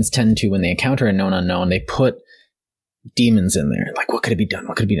 humans tend to, when they encounter a known unknown, they put demons in there. Like, what could it be done?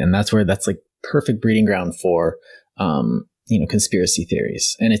 What could it be done? And that's like perfect breeding ground for, conspiracy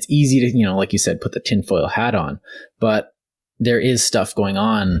theories. And it's easy to, like you said, put the tinfoil hat on, but there is stuff going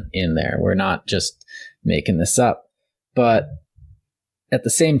on in there. We're not just making this up. But at the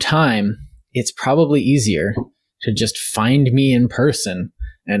same time, it's probably easier to just find me in person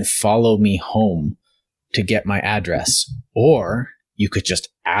and follow me home to get my address. Or you could just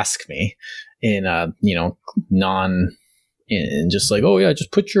ask me in a, and just like, oh yeah,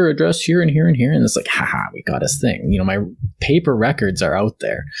 just put your address here and here and here. And it's like, haha, we got this thing. My paper records are out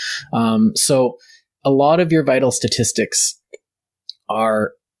there. So a lot of your vital statistics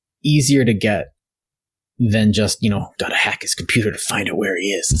are easier to get than just, gotta hack his computer to find out where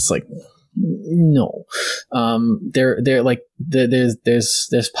he is. It's like, no. They're like,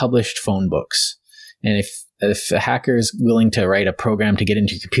 there's published phone books. And if a hacker is willing to write a program to get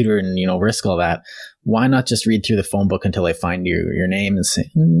into your computer and, risk all that, why not just read through the phone book until they find your name and say,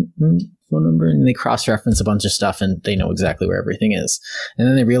 phone number, and they cross-reference a bunch of stuff and they know exactly where everything is. And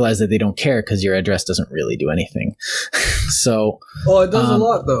then they realize that they don't care because your address doesn't really do anything. So, well, it does a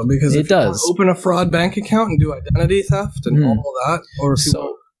lot though, because if it does open a fraud bank account and do identity theft and all that, or if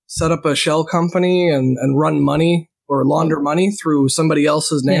you set up a shell company and run money or launder money through somebody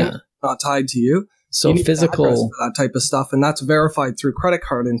else's name, not tied to you. So you physical, for that type of stuff, and that's verified through credit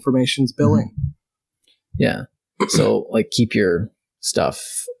card information's billing. Yeah. So keep your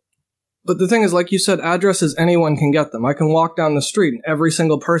stuff. But the thing is, like you said, addresses, anyone can get them. I can walk down the street and every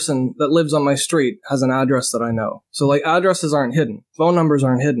single person that lives on my street has an address that I know. So addresses aren't hidden. Phone numbers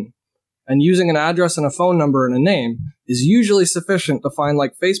aren't hidden. And using an address and a phone number and a name is usually sufficient to find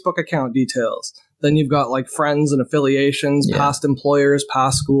Facebook account details. Then you've got friends and affiliations, past employers,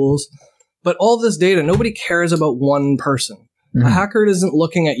 past schools. But all this data, nobody cares about one person. Mm-hmm. A hacker isn't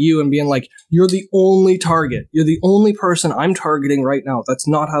looking at you and being like, you're the only target. You're the only person I'm targeting right now. That's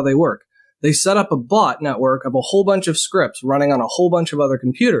not how they work. They set up a bot network of a whole bunch of scripts running on a whole bunch of other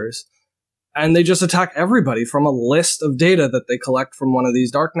computers, and they just attack everybody from a list of data that they collect from one of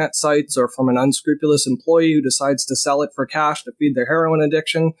these darknet sites or from an unscrupulous employee who decides to sell it for cash to feed their heroin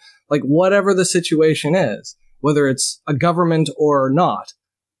addiction. Whatever the situation is, whether it's a government or not,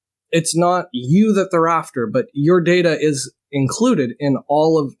 it's not you that they're after, but your data is included in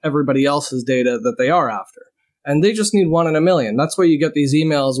all of everybody else's data that they are after. And they just need 1 in a million. That's why you get these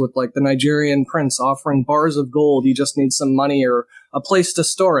emails with the Nigerian prince offering bars of gold. You just need some money or a place to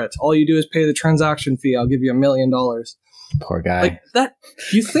store it. All you do is pay the transaction fee. I'll give you $1 million. Poor guy. That,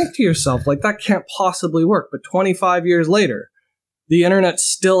 you think to yourself, that can't possibly work. But 25 years later, the internet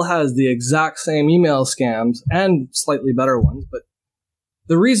still has the exact same email scams and slightly better ones. But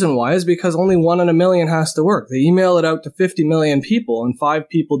the reason why is because only 1 in a million has to work. They email it out to 50 million people and 5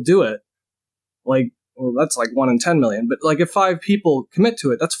 people do it. Well, that's 1 in 10 million. But if 5 people commit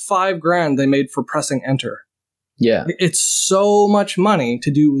to it, that's $5,000 they made for pressing enter. Yeah. It's so much money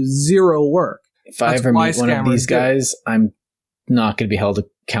to do zero work. If I ever meet one of these guys, I'm not going to be held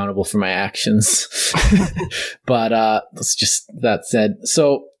accountable for my actions. But let's just, that said.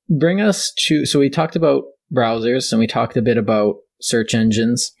 So bring us to, so we talked about browsers and we talked a bit about search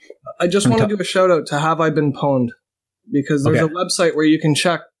engines. I just want to do a shout out to Have I Been Pwned. because there's a website where you can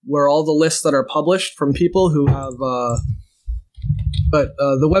check where all the lists that are published from people who have,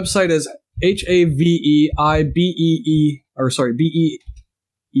 the website is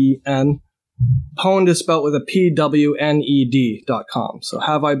BEEN. Pwned is spelled with a PWNED.com. So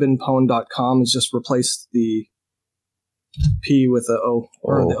haveibeenpwned.com is just replace the P with a O,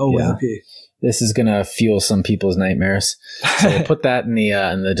 or the O with a P. This is gonna fuel some people's nightmares. So we'll put that in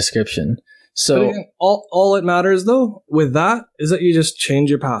the description. So again, all it matters though with that is that you just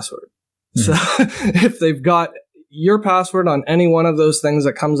change your password. So if they've got your password on any one of those things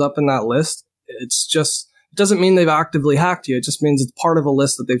that comes up in that list, it doesn't mean they've actively hacked you. It just means it's part of a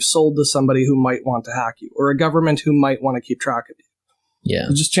list that they've sold to somebody who might want to hack you, or a government who might want to keep track of you. Yeah.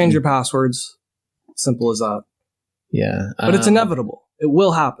 So just change your passwords. Simple as that. Yeah. But it's inevitable. It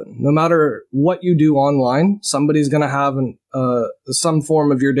will happen. No matter what you do online, somebody's going to have some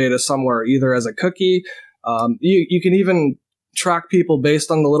form of your data somewhere, either as a cookie. You can even track people based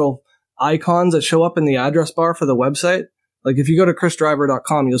on the little icons that show up in the address bar for the website. Like if you go to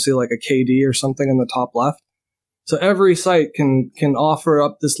chrisdriver.com, you'll see like a KD or something in the top left. So every site can offer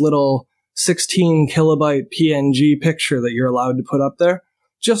up this little 16 kilobyte PNG picture that you're allowed to put up there.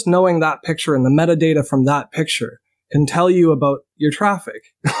 Just knowing that picture and the metadata from that picture can tell you about your traffic.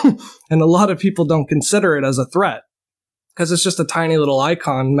 And a lot of people don't consider it as a threat because it's just a tiny little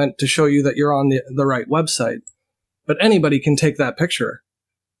icon meant to show you that you're on the right website. But anybody can take that picture.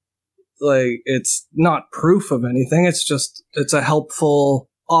 Like, it's not proof of anything. It's a helpful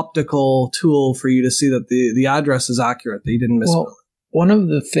optical tool for you to see that the address is accurate, that you didn't misspell it. One of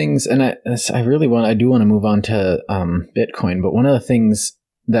the things, and I do want to move on to Bitcoin, but one of the things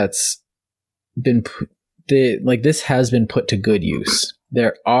that's been this has been put to good use.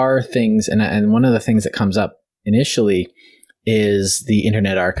 There are things, and one of the things that comes up initially is the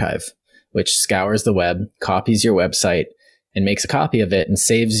Internet Archive, which scours the web, copies your website, and makes a copy of it and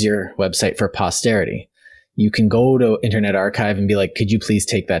saves your website for posterity. You can go to Internet Archive and be like, could you please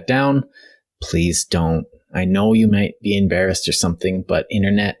take that down? Please don't. I know you might be embarrassed or something, but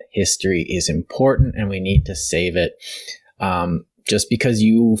internet history is important and we need to save it. Just because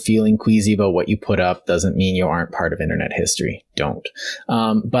you feeling queasy about what you put up doesn't mean you aren't part of internet history. Don't.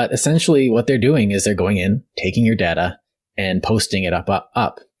 But essentially what they're doing is they're going in, taking your data and posting it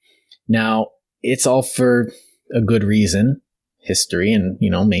up. Now, it's all for a good reason, history and,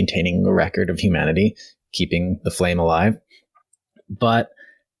 maintaining a record of humanity, keeping the flame alive. But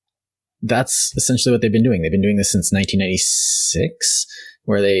that's essentially what they've been doing. They've been doing this since 1996,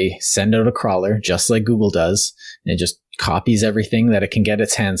 where they send out a crawler, just like Google does, and it just copies everything that it can get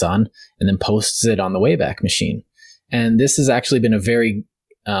its hands on and then posts it on the Wayback Machine. And this has actually been a very,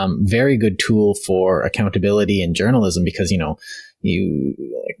 very good tool for accountability in journalism because,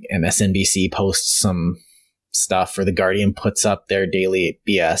 MSNBC posts some stuff, or the Guardian puts up their daily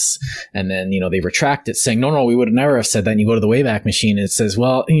BS, and then they retract it saying no, we would never have said that, and you go to the Wayback Machine and it says,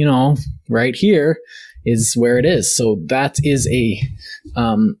 well, right here is where it is. So that is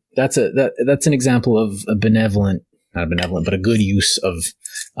that's an example of a but a good use of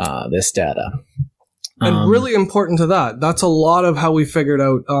this data. And really important to that's a lot of how we figured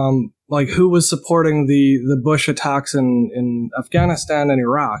out who was supporting the Bush attacks in Afghanistan and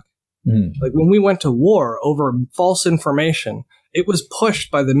Iraq. Like when we went to war over false information, it was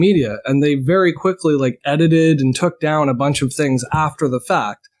pushed by the media, and they very quickly edited and took down a bunch of things after the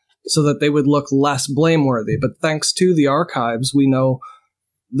fact so that they would look less blameworthy. But thanks to the archives, we know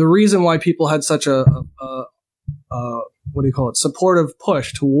the reason why people had such a supportive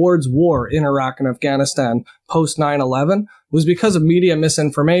push towards war in Iraq and Afghanistan post 9/11 was because of media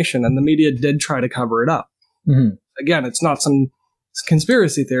misinformation, and the media did try to cover it up. Again, it's not some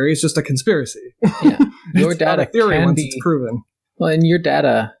conspiracy theory. It's just a conspiracy. Yeah. Your data theory can once be it's proven. Well, and your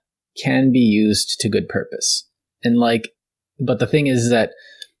data can be used to good purpose. And but the thing is that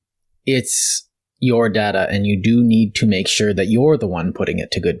it's your data, and you do need to make sure that you're the one putting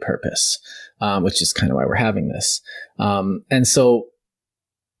it to good purpose, which is kind of why we're having this. And so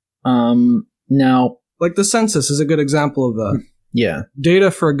now, the census is a good example of that. Yeah.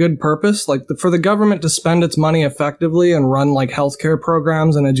 Data for a good purpose, for the government to spend its money effectively and run healthcare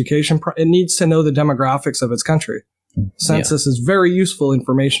programs and education, it needs to know the demographics of its country. Census is very useful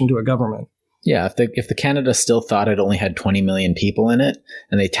information to a government. Yeah, if the Canada still thought it only had 20 million people in it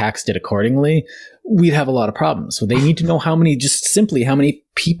and they taxed it accordingly, we'd have a lot of problems. So they need to know how many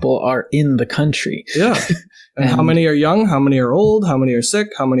people are in the country. Yeah. And how many are young, how many are old, how many are sick,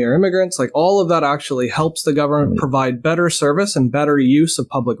 how many are immigrants. All of that actually helps the government provide better service and better use of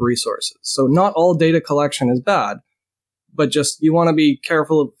public resources. So not all data collection is bad, but just you want to be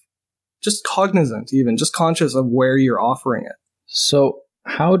careful of just cognizant, even just conscious of where you're offering it. So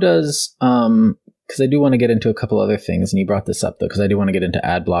how does, because I do want to get into a couple other things, and you brought this up though, because I do want to get into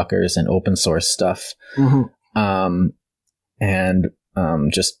ad blockers and open source stuff, and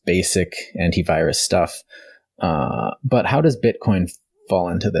just basic antivirus stuff. But how does Bitcoin fall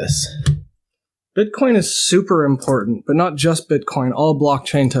into this? Bitcoin is super important, but not just Bitcoin, all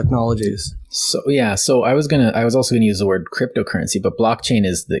blockchain technologies. So I was also gonna use the word cryptocurrency, but blockchain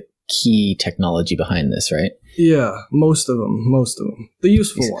is the key technology behind this, right? Yeah, most of them. The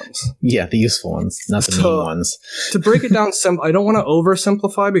useful ones. Yeah, the useful ones, not the mean ones. To break it down, I don't want to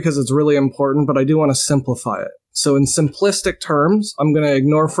oversimplify because it's really important, but I do want to simplify it. So in simplistic terms, I'm going to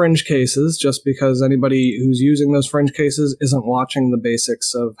ignore fringe cases just because anybody who's using those fringe cases isn't watching the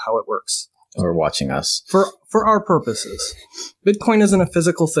basics of how it works. Or watching us. For our purposes. Bitcoin isn't a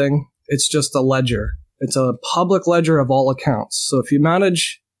physical thing. It's just a ledger. It's a public ledger of all accounts. So if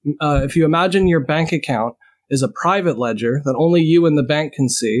you imagine your bank account is a private ledger that only you and the bank can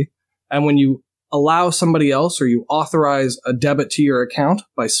see, and when you allow somebody else or you authorize a debit to your account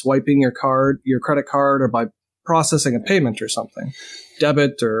by swiping your credit card, or by processing a payment or something,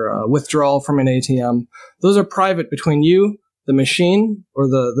 debit or withdrawal from an ATM, those are private between you, the machine or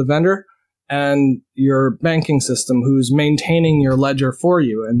the vendor, and your banking system who's maintaining your ledger for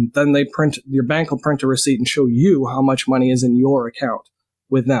you. And then your bank will print a receipt and show you how much money is in your account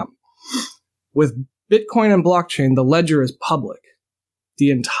with them. With Bitcoin and blockchain, the ledger is public. The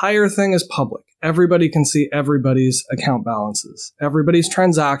entire thing is public. Everybody can see everybody's account balances, everybody's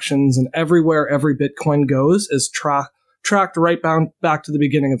transactions, and everywhere every Bitcoin goes is tracked right back to the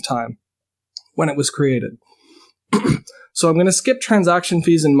beginning of time when it was created. So I'm going to skip transaction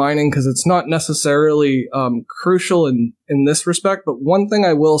fees in mining because it's not necessarily crucial in this respect. But one thing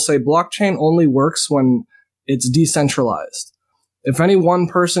I will say, blockchain only works when it's decentralized. If any one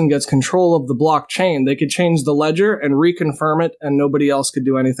person gets control of the blockchain, they could change the ledger and reconfirm it, and nobody else could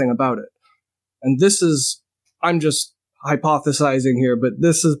do anything about it. And I'm just hypothesizing here, but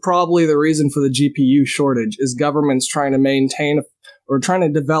this is probably the reason for the GPU shortage, is governments trying to maintain or trying to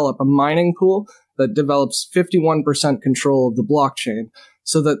develop a mining pool that develops 51% control of the blockchain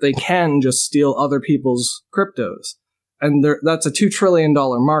so that they can just steal other people's cryptos. And that's a $2 trillion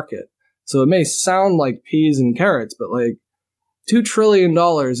market. So it may sound like peas and carrots, but like $2 trillion,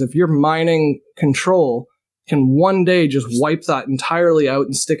 if your mining control can one day just wipe that entirely out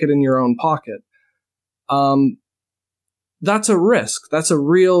and stick it in your own pocket. That's a risk. That's a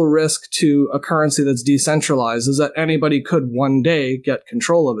real risk to a currency that's decentralized, is that anybody could one day get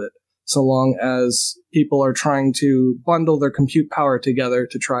control of it, so long as people are trying to bundle their compute power together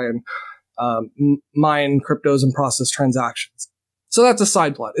to try and mine cryptos and process transactions. So that's a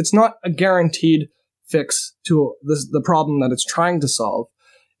side plot. It's not a guaranteed fix to the problem that it's trying to solve.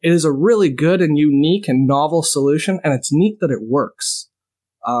 It is a really good and unique and novel solution, and it's neat that it works.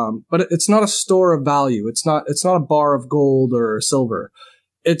 But it's not a store of value. It's not a bar of gold or silver.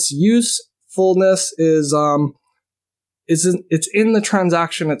 Its usefulness is it's in the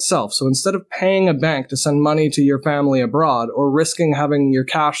transaction itself. So instead of paying a bank to send money to your family abroad or risking having your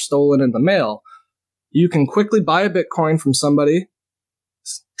cash stolen in the mail, you can quickly buy a Bitcoin from somebody,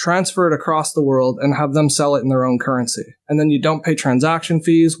 transfer it across the world, and have them sell it in their own currency. And then you don't pay transaction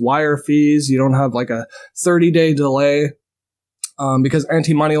fees, wire fees. You don't have like a 30-day delay. Because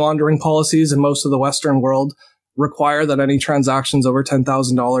anti-money laundering policies in most of the Western world require that any transactions over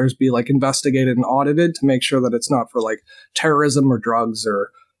 $10,000 be like investigated and audited to make sure that it's not for like terrorism or drugs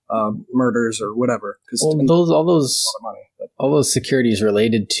or murders or whatever. All those securities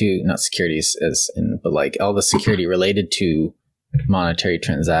related to, not securities as in, but like all the security related to monetary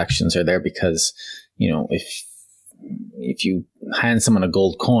transactions are there because, you know, if you hand someone a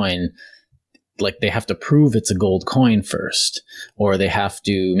gold coin, like they have to prove it's a gold coin first, or they have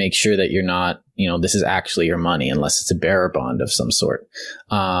to make sure that you're not, you know, this is actually your money unless it's a bearer bond of some sort.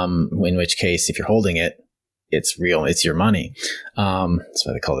 In which case, if you're holding it, it's real, it's your money. That's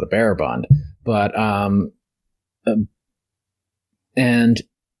why they call it a bearer bond. But, and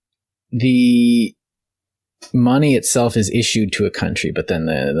the money itself is issued to a country, but then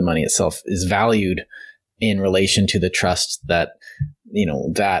the money itself is valued in relation to the trust that, you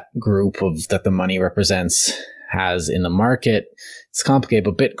know, that group that the money represents has in the market. It's complicated,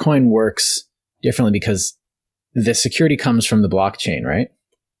 but Bitcoin works differently because the security comes from the blockchain, right?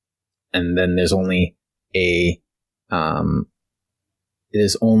 And then there's only a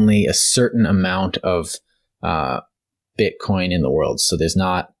certain amount of Bitcoin in the world. So there's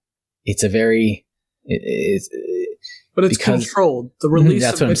not, but it's controlled. The release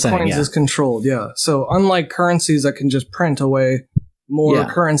of Bitcoins is controlled, yeah. So unlike currencies that can just print away more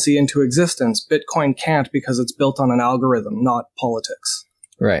currency into existence. Bitcoin can't because it's built on an algorithm, not politics.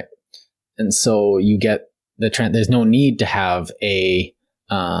 Right. And so you get there's no need to have a,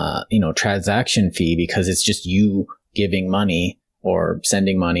 transaction fee because it's just you giving money or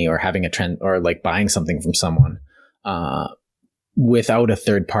sending money or having a trend or like buying something from someone, without a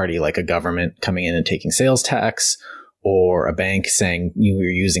third party, like a government coming in and taking sales tax or a bank saying you're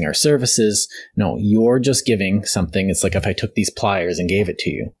using our services. No, you're just giving something. It's like if I took these pliers and gave it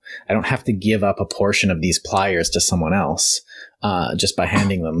to you, I don't have to give up a portion of these pliers to someone else, just by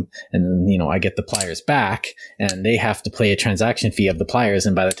handing them. And then, I get the pliers back and they have to pay a transaction fee of the pliers.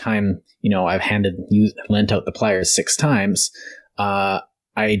 And by the time, I've lent out the pliers 6 times,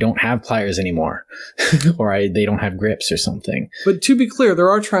 I don't have pliers anymore or they don't have grips or something. But to be clear, there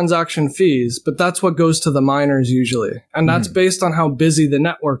are transaction fees, but that's what goes to the miners usually. And that's based on how busy the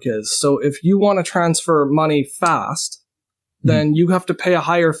network is. So if you want to transfer money fast, then you have to pay a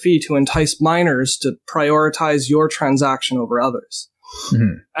higher fee to entice miners to prioritize your transaction over others.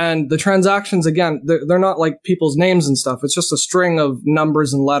 And the transactions, again, they're not like people's names and stuff. It's just a string of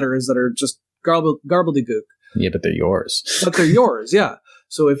numbers and letters that are just garbledygook. Yeah, but they're yours. But they're yours, yeah.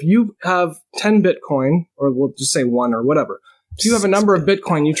 So if you have 10 Bitcoin, or we'll just say 1 or whatever, if you have a number of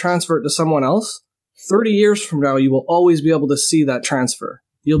Bitcoin, you transfer it to someone else, 30 years from now, you will always be able to see that transfer.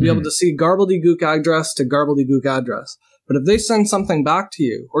 You'll be able to see garbledygook address to garbledygook address. But if they send something back to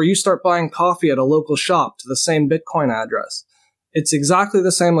you, or you start buying coffee at a local shop to the same Bitcoin address, it's exactly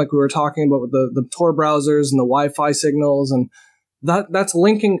the same like we were talking about with the Tor browsers and the Wi-Fi signals, and that's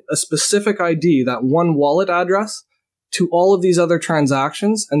linking a specific ID, that one wallet address, to all of these other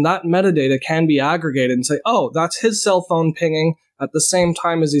transactions, and that metadata can be aggregated and say, oh, that's his cell phone pinging at the same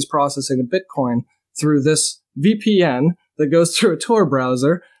time as he's processing a Bitcoin through this VPN that goes through a Tor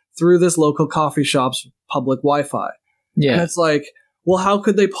browser through this local coffee shop's public Wi-Fi. Yeah. And it's like, well, how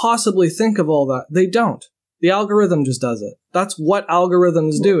could they possibly think of all that? They don't. The algorithm just does it. That's what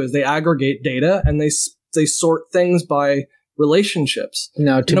algorithms do, is they aggregate data and they sort things by relationships.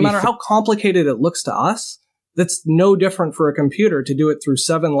 No matter how complicated it looks to us, that's no different for a computer to do it through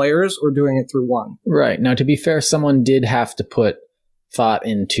 7 layers or doing it through 1. Right. Now, to be fair, someone did have to put thought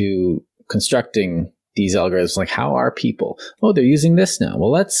into constructing these algorithms. Like, how are people? Oh, they're using this now.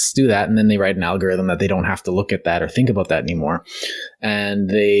 Well, let's do that. And then they write an algorithm that they don't have to look at that or think about that anymore. And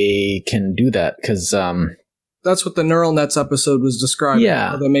they can do that because... that's what the neural nets episode was describing. Yeah.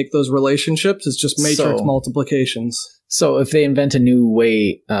 How they make those relationships. It's just matrix multiplications. So if they invent a new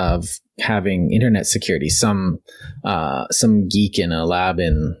way of having internet security, some geek in a lab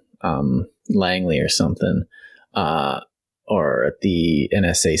in Langley or something, or at the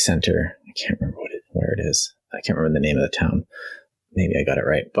NSA Center, I can't remember where it is. I can't remember the name of the town. Maybe I got it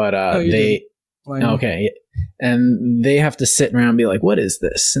right. But okay. And they have to sit around and be like, what is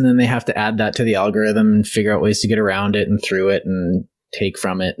this? And then they have to add that to the algorithm and figure out ways to get around it and through it and take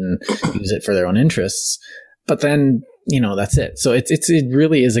from it and use it for their own interests. But then, that's it. So it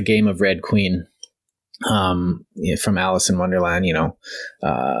really is a game of Red Queen, from Alice in Wonderland.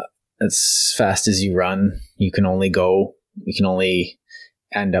 As fast as you run, you can only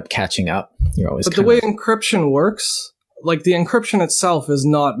end up catching up. You're always. But the way encryption works, like the encryption itself is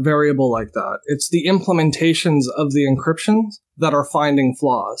not variable like that. It's the implementations of the encryptions that are finding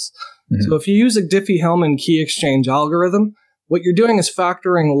flaws. Mm-hmm. So if you use a Diffie-Hellman key exchange algorithm, what you're doing is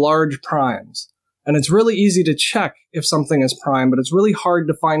factoring large primes. And it's really easy to check if something is prime, but it's really hard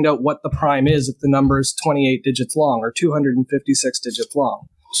to find out what the prime is if the number is 28 digits long or 256 digits long.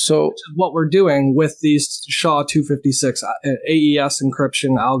 So what we're doing with these SHA-256 AES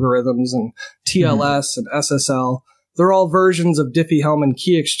encryption algorithms and TLS and SSL, they're all versions of Diffie-Hellman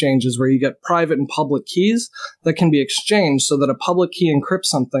key exchanges where you get private and public keys that can be exchanged so that a public key encrypts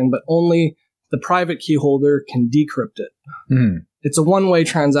something, but only the private key holder can decrypt it. Mm. It's a one-way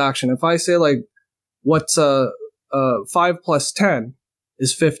transaction. If I say, like, what's 5 plus 10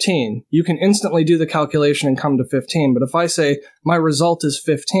 is 15, you can instantly do the calculation and come to 15. But if I say my result is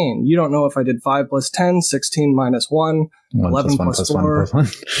 15, you don't know if I did 5 plus 10, 16 minus 1, 11 plus 4.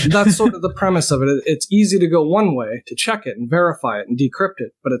 That's sort of the premise of it. It's easy to go one way to check it and verify it and decrypt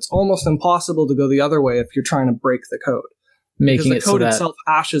it, but it's almost impossible to go the other way if you're trying to break the code. Because the code itself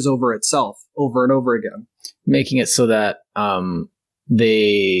hashes over itself over and over again. Making it so that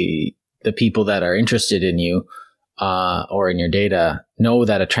the people that are interested in you or in your data know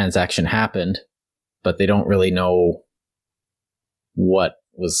that a transaction happened, but they don't really know what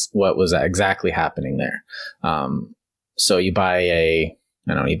was exactly happening there. So you buy a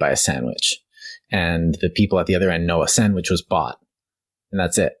sandwich, and the people at the other end know a sandwich was bought, and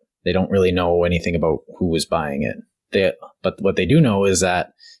that's it. They don't really know anything about who was buying it. but what they do know is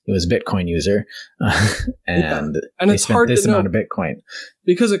that it was a Bitcoin user, and they it's spent hard this to know amount of Bitcoin.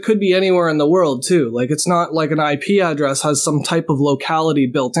 because it could be anywhere in the world too. Like it's not like an IP address has some type of locality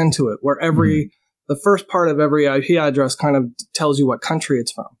built into it, where the first part of every IP address kind of tells you what country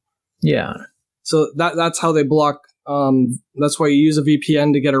it's from. Yeah. So that's how they block. That's why you use a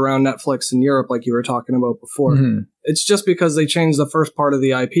VPN to get around Netflix in Europe, like you were talking about before. It's just because they changed the first part of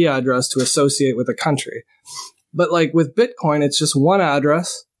the IP address to associate with a country. But like with Bitcoin, it's just one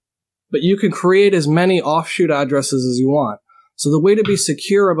address, but you can create as many offshoot addresses as you want. So the way to be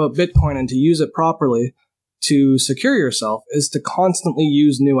secure about Bitcoin and to use it properly to secure yourself is to constantly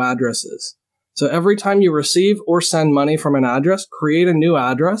use new addresses. So every time you receive or send money from an address, create a new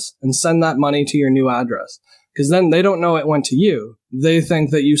address and send that money to your new address. Because then they don't know it went to you. They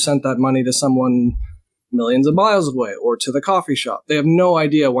think that you sent that money to someone millions of miles away or to the coffee shop. They have no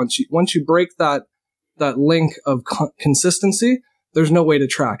idea. Once you break that link of consistency, there's no way to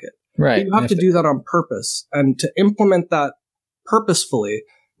track it. Right. But you have to do that on purpose. And to implement that purposefully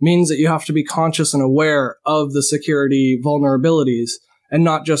means that you have to be conscious and aware of the security vulnerabilities and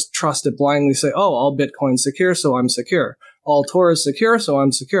not just trust it blindly, say, oh, all Bitcoin's secure, so I'm secure. All Tor is secure, so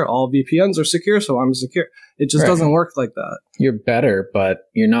I'm secure. All VPNs are secure, so I'm secure. It just doesn't work like that. You're better, but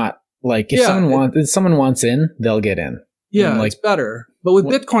you're not. Like, if someone wants in, they'll get in. Yeah, it's better. But with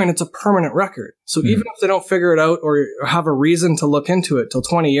Bitcoin, it's a permanent record. So even if they don't figure it out or have a reason to look into it till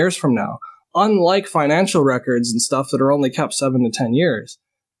 20 years from now, unlike financial records and stuff that are only kept 7 to 10 years,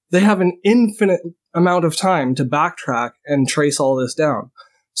 they have an infinite amount of time to backtrack and trace all this down.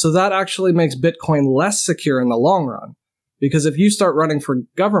 So that actually makes Bitcoin less secure in the long run. Because if you start running for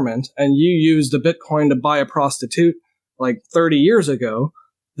government and you used a Bitcoin to buy a prostitute like 30 years ago,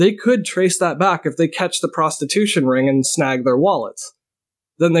 they could trace that back if they catch the prostitution ring and snag their wallets.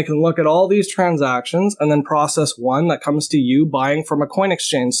 Then they can look at all these transactions and then process one that comes to you buying from a coin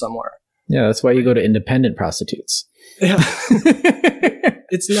exchange somewhere. Yeah, that's why you go to independent prostitutes. Yeah.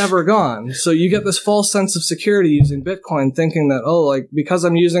 It's never gone. So you get this false sense of security using Bitcoin, thinking that, oh, like, because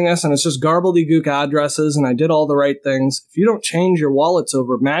I'm using this and it's just gobbledygook addresses and I did all the right things. If you don't change your wallets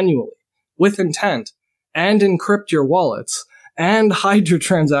over manually with intent and encrypt your wallets and hide your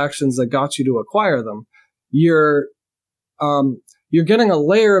transactions that got you to acquire them, you're getting a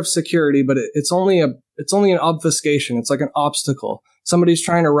layer of security, but it's only an obfuscation. It's like an obstacle. Somebody's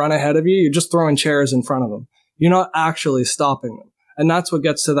trying to run ahead of you. You're just throwing chairs in front of them. You're not actually stopping them. And that's what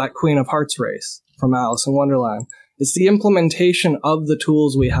gets to that Queen of Hearts race from Alice in Wonderland. It's the implementation of the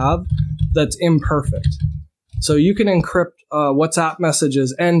tools we have that's imperfect. So you can encrypt WhatsApp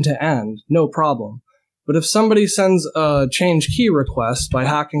messages end to end, no problem. But if somebody sends a change key request by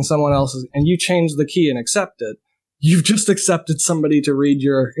hacking someone else's and you change the key and accept it, you've just accepted somebody to read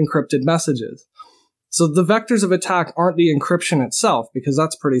your encrypted messages. So the vectors of attack aren't the encryption itself, because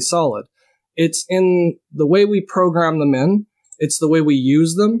that's pretty solid. It's in the way we program them in, it's the way we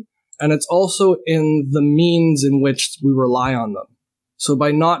use them, and it's also in the means in which we rely on them. So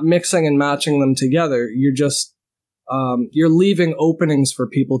by not mixing and matching them together, you're just, you're leaving openings for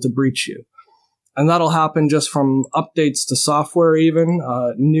people to breach you. And that'll happen just from updates to software even,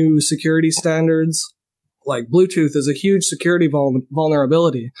 new security standards. Like Bluetooth is a huge security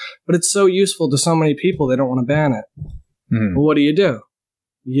vulnerability, but it's so useful to so many people they don't want to ban it. Well, what do?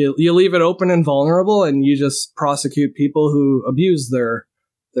 You leave it open and vulnerable, and you just prosecute people who abuse their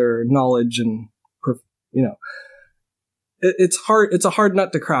knowledge and, it's hard. It's a hard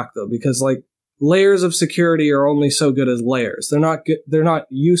nut to crack though, because like layers of security are only so good as layers. They're not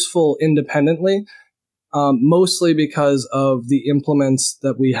useful independently, mostly because of the implements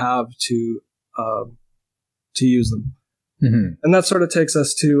that we have to use them. And that sort of takes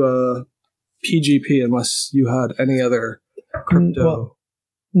us to PGP, unless you had any other crypto. Well,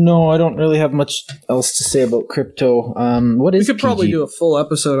 no, I don't really have much else to say about crypto. What is We could probably do a full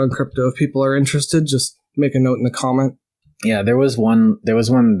episode on crypto if people are interested. Just make a note in the comment. Yeah, there was one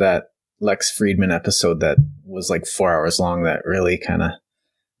that Lex Friedman episode that was like 4 hours long that really kind of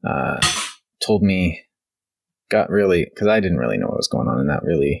told me, because I didn't really know what was going on, and that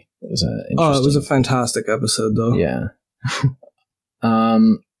really was interesting. Oh, it was a fantastic episode though. Yeah.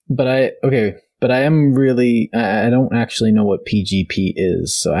 But I am really, I don't actually know what PGP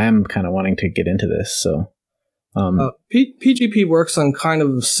is, so I am kind of wanting to get into this. So, PGP works on kind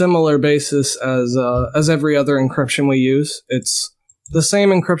of similar basis as every other encryption we use. It's the same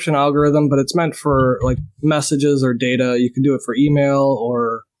encryption algorithm, but it's meant for like messages or data. You can do it for email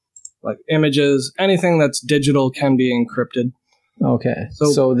or like images. Anything that's digital can be encrypted. Okay.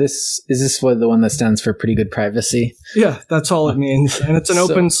 So is this the one that stands for pretty good privacy? Yeah, that's all it means. And it's an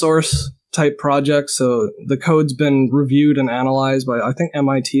open source type project. So the code's been reviewed and analyzed by, I think,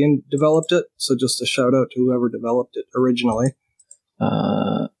 MIT and developed it. So just a shout out to whoever developed it originally.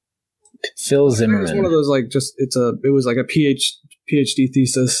 Phil Zimmerman. It's one of those it was like a PhD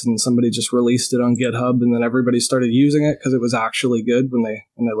thesis, and somebody just released it on GitHub, and then everybody started using it because it was actually good when they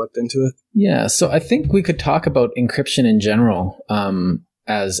looked into it. Yeah, so I think we could talk about encryption in general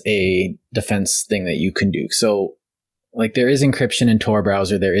as a defense thing that you can do. So, like, there is encryption in Tor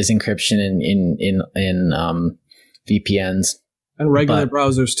browser, there is encryption in VPNs. And regular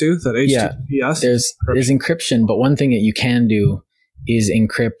browsers too, that HTTPS. Yeah, there's encryption, but one thing that you can do is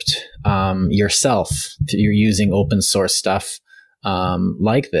encrypt yourself. You're using open source stuff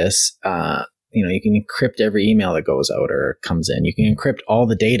like this. You can encrypt every email that goes out or comes in. You can encrypt all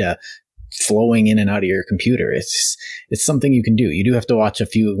the data flowing in and out of your computer. It's something you can do. You do have to watch a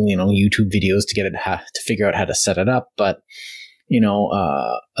few YouTube videos to get it to figure out how to set it up. But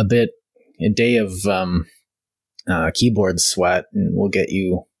a day of keyboard sweat and we'll get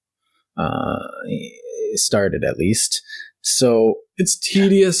you started at least. So it's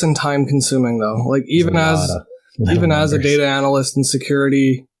tedious and time consuming though. Like even as a data analyst and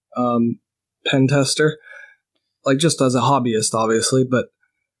security pen tester, like just as a hobbyist, obviously, but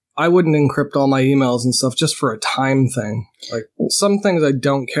I wouldn't encrypt all my emails and stuff just for a time thing. Like some things I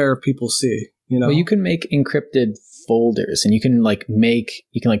don't care if people see, Well, you can make encrypted folders and you can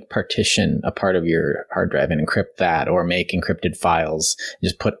partition a part of your hard drive and encrypt that, or make encrypted files.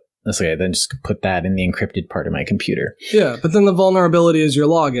 Just put that in the encrypted part of my computer. Yeah, but then the vulnerability is your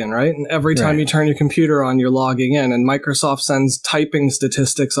login, right? And every time you turn your computer on, you're logging in, and Microsoft sends typing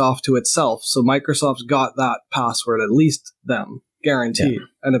statistics off to itself. So Microsoft's got that password, at least them, guaranteed. Yeah.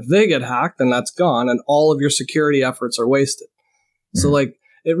 And if they get hacked, then that's gone, and all of your security efforts are wasted. Mm-hmm. So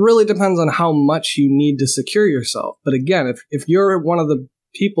it really depends on how much you need to secure yourself. But again, if you're one of the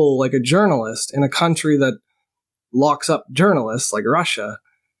people, like a journalist in a country that locks up journalists, like Russia,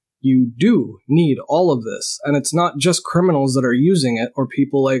 you do need all of this. And it's not just criminals that are using it, or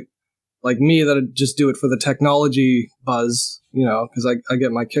people like me that just do it for the technology buzz, because I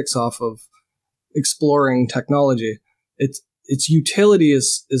get my kicks off of exploring technology. Its utility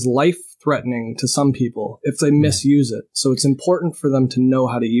is life-threatening to some people if they misuse it. So it's important for them to know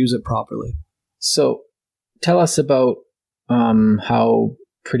how to use it properly. So tell us about how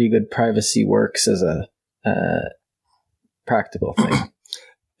pretty good privacy works as a practical thing.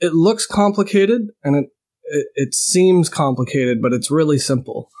 It looks complicated, and it seems complicated, but it's really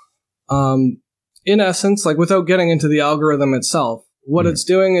simple. In essence, without getting into the algorithm itself, what it's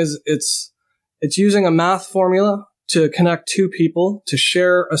doing is it's using a math formula to connect two people to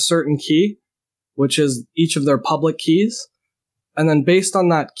share a certain key, which is each of their public keys. And then based on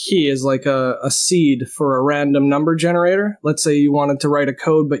that key is like a seed for a random number generator. Let's say you wanted to write a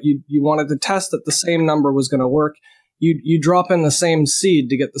code, but you wanted to test that the same number was going to work. You drop in the same seed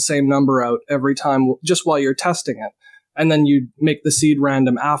to get the same number out every time, just while you're testing it. And then you make the seed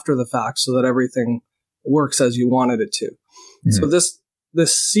random after the fact so that everything works as you wanted it to. Mm-hmm. So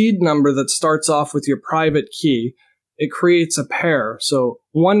this seed number that starts off with your private key, it creates a pair. So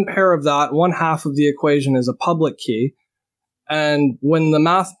one pair of that, one half of the equation is a public key. And when the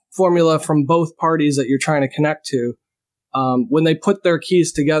math formula from both parties that you're trying to connect to, when they put their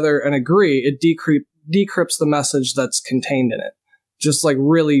keys together and agree, it decrypts the message that's contained in it. Just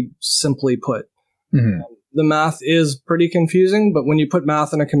really simply put. Mm-hmm. The math is pretty confusing, but when you put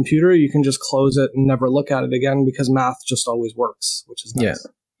math in a computer, you can just close it and never look at it again because math just always works, which is nice. Yeah,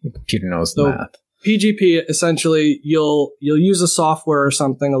 the computer knows the math. PGP, essentially, you'll use a software or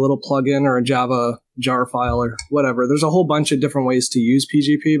something, a little plugin or a Java jar file or whatever. There's a whole bunch of different ways to use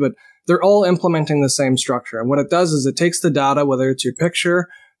PGP, but they're all implementing the same structure. And what it does is it takes the data, whether it's your picture,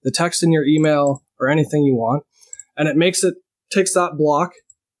 the text in your email, or anything you want, and it takes that block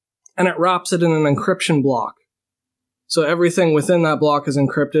and it wraps it in an encryption block. So everything within that block is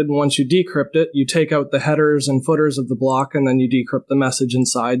encrypted. And once you decrypt it, you take out the headers and footers of the block, and then you decrypt the message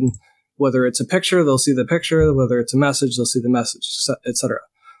inside. And whether it's a picture, they'll see the picture. Whether it's a message, they'll see the message, etc.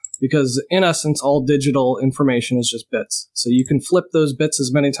 Because in essence, all digital information is just bits. So you can flip those bits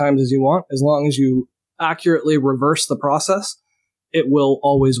as many times as you want. As long as you accurately reverse the process, it will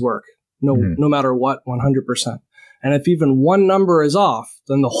always work. No matter what, 100%. And if even one number is off,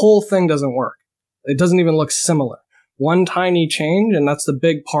 then the whole thing doesn't work. It doesn't even look similar. One tiny change, and that's the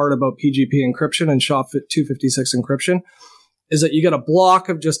big part about PGP encryption and SHA-256 encryption, is that you get a block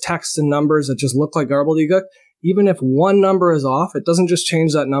of just text and numbers that just look like gobbledygook. Even if one number is off, it doesn't just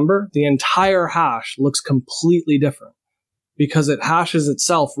change that number. The entire hash looks completely different because it hashes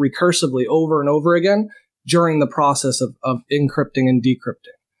itself recursively over and over again during the process of encrypting and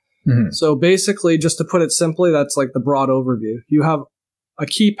decrypting. Mhm. So basically, just to put it simply, that's like the broad overview. You have a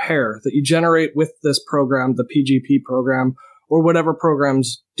key pair that you generate with this program, the PGP program, or whatever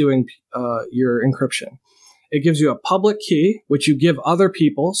program's doing your encryption. It gives you a public key, which you give other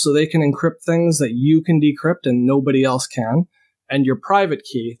people so they can encrypt things that you can decrypt and nobody else can, and your private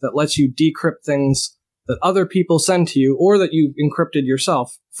key that lets you decrypt things that other people send to you or that you encrypted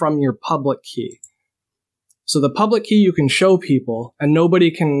yourself from your public key. So the public key you can show people, and nobody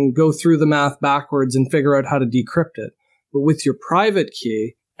can go through the math backwards and figure out how to decrypt it. But with your private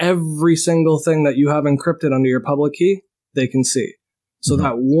key, every single thing that you have encrypted under your public key, they can see. So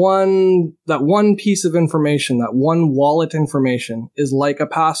that one piece of information, that one wallet information is like a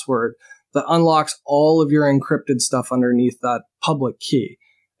password that unlocks all of your encrypted stuff underneath that public key.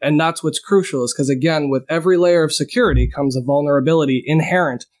 And that's what's crucial, is because again, with every layer of security comes a vulnerability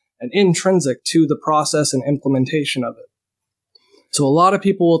inherent and intrinsic to the process and implementation of it. So a lot of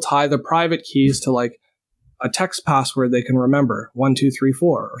people will tie their private keys to like a text password they can remember,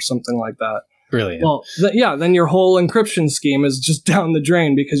 1234 or something like that. Brilliant. Well, then your whole encryption scheme is just down the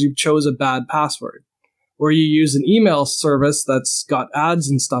drain because you chose a bad password. Or you use an email service that's got ads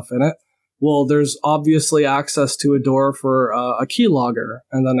and stuff in it. Well, there's obviously access to a door for a keylogger.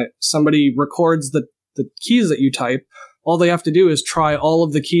 And then somebody records the keys that you type. All they have to do is try all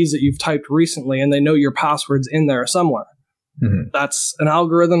of the keys that you've typed recently, and they know your password's in there somewhere. Mm-hmm. That's an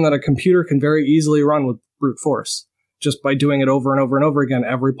algorithm that a computer can very easily run with brute force, just by doing it over and over and over again,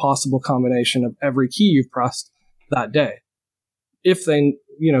 every possible combination of every key you've pressed that day. If they,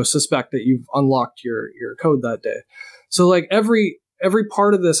 suspect that you've unlocked your code that day. So like every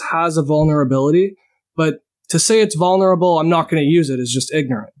part of this has a vulnerability, but to say it's vulnerable, I'm not going to use it, is just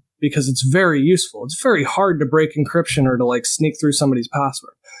ignorant, because it's very useful. It's very hard to break encryption or to like sneak through somebody's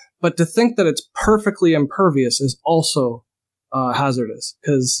password. But to think that it's perfectly impervious is also hazardous,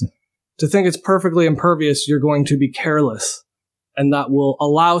 because to think it's perfectly impervious, you're going to be careless, and that will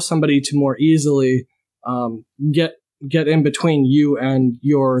allow somebody to more easily get in between you and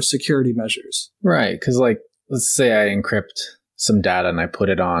your security measures. Right, because like, let's say I encrypt some data and I put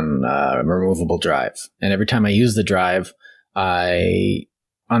it on a removable drive, and every time I use the drive, I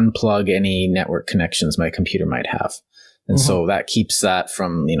unplug any network connections my computer might have, and so that keeps that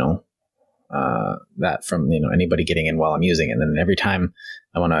from anybody getting in while I'm using it. And then every time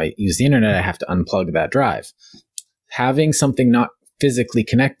I want to use the internet, I have to unplug that drive. Having something not physically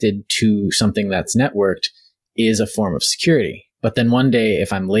connected to something that's networked is a form of security. But then one day,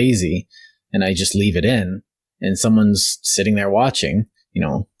 if I'm lazy and I just leave it in and someone's sitting there watching,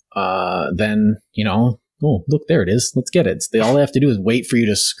 then, oh, look, there it is. Let's get it. All they have to do is wait for you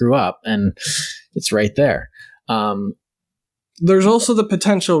to screw up, and it's right there. There's also the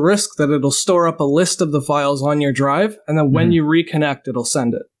potential risk that it'll store up a list of the files on your drive, and then when you reconnect, it'll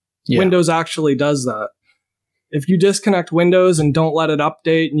send it. Yeah. Windows actually does that. If you disconnect Windows and don't let it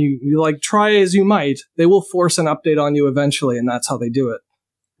update, and you like try as you might, they will force an update on you eventually, and that's how they do it.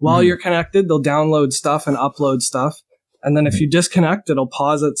 While you're connected, they'll download stuff and upload stuff, and then if you disconnect, it'll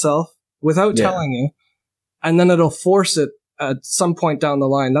pause itself without telling you, and then it'll force it at some point down the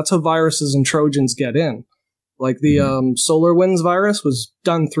line. That's how viruses and Trojans get in. Like the SolarWinds virus was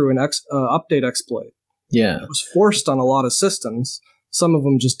done through an update exploit. Yeah. It was forced on a lot of systems. Some of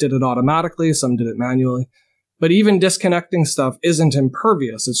them just did it automatically. Some did it manually. But even disconnecting stuff isn't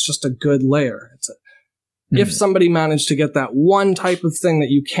impervious. It's just a good layer. If somebody managed to get that one type of thing that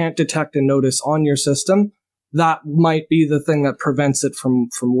you can't detect and notice on your system, that might be the thing that prevents it from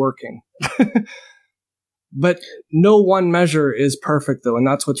working. But no one measure is perfect, though, and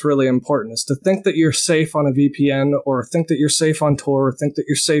that's what's really important, is to think that you're safe on a VPN, or think that you're safe on Tor, or think that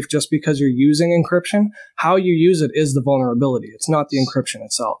you're safe just because you're using encryption. How you use it is the vulnerability. It's not the encryption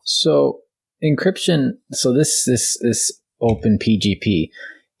itself. So encryption, so this Open PGP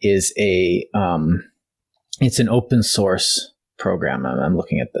is it's an open source program. I'm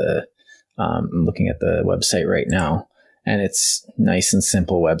looking at the website right now, and it's nice and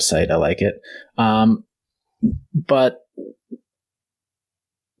simple website. I like it. But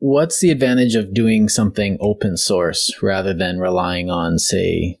what's the advantage of doing something open source rather than relying on,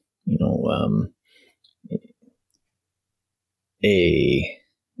 say,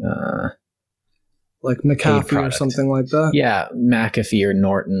 like McAfee or something like that? Yeah, McAfee or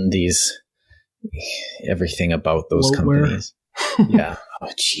Norton, everything about those companies. Yeah. Oh,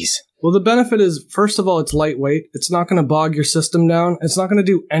 jeez. Well, the benefit is, first of all, it's lightweight. It's not going to bog your system down. It's not going to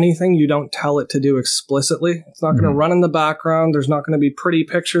do anything you don't tell it to do explicitly. It's not going to run in the background. There's not going to be pretty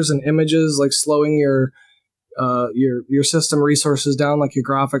pictures and images like slowing your system resources down, like your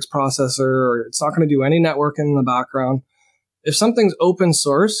graphics processor, or it's not going to do any networking in the background. If something's open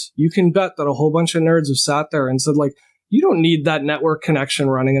source, you can bet that a whole bunch of nerds have sat there and said, like, you don't need that network connection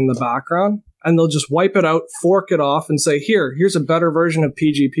running in the background. And they'll just wipe it out, fork it off, and say, here's a better version of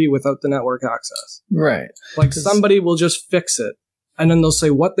PGP without the network access. Right. Like, somebody will just fix it. And then they'll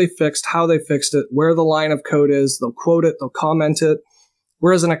say what they fixed, how they fixed it, where the line of code is. They'll quote it. They'll comment it.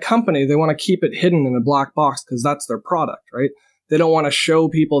 Whereas in a company, they want to keep it hidden in a black box because that's their product, right? They don't want to show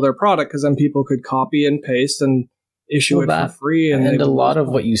people their product because then people could copy and paste and issue it for free. And a lot of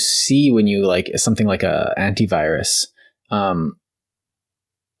what you see when you like something like a antivirus,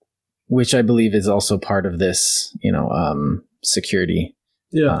 which I believe is also part of this, security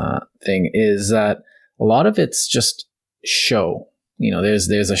thing, is that a lot of it's just show.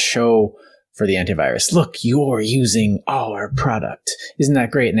 There's a show for the antivirus. Look, you're using our product. Isn't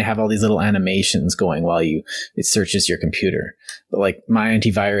that great? And they have all these little animations going while it searches your computer. But like my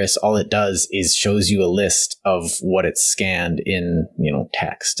antivirus, all it does is shows you a list of what it's scanned in,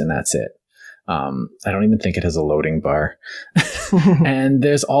 text, and that's it. I don't even think it has a loading bar. And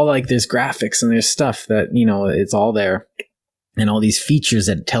there's there's graphics and there's stuff that, it's all there. And all these features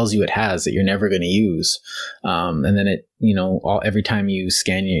that it tells you it has that you're never going to use. And then it, every time you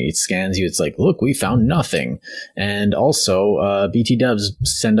scan it scans you. It's like, look, we found nothing. And also, BT dubs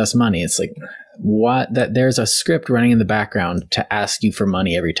send us money. It's like, what? That there's a script running in the background to ask you for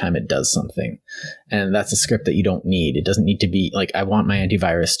money every time it does something. And that's a script that you don't need. It doesn't need to be like, I want my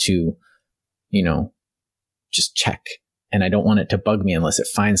antivirus to, just check. And I don't want it to bug me unless it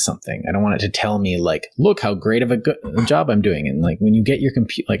finds something. I don't want it to tell me like, look how great of a good job I'm doing. And like when you get your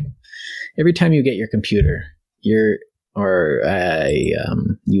computer, like every time you get your computer, you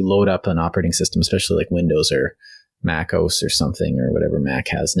load up an operating system, especially like Windows or Mac OS or something or whatever Mac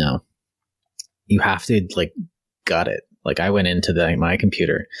has now, you have to like gut it. Like I went into my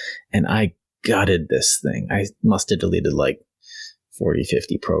computer and I gutted this thing. I must have deleted like 40,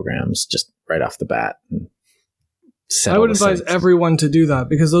 50 programs just right off the bat. I would advise everyone to do that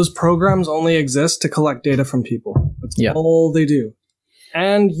because those programs only exist to collect data from people. That's all they do.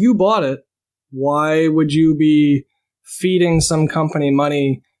 And you bought it. Why would you be feeding some company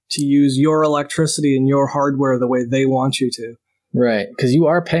money to use your electricity and your hardware the way they want you to? Right. Because you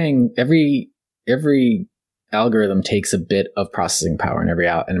are paying every algorithm takes a bit of processing power,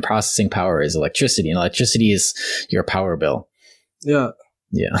 and processing power is electricity, and electricity is your power bill. Yeah.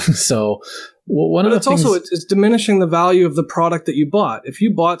 Yeah. So one of the things... also, it's diminishing the value of the product that you bought. If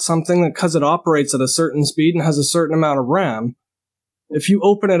you bought something that, because it operates at a certain speed and has a certain amount of RAM, if you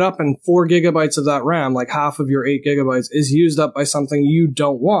open it up and 4 gigabytes of that RAM, like half of your 8 gigabytes, is used up by something you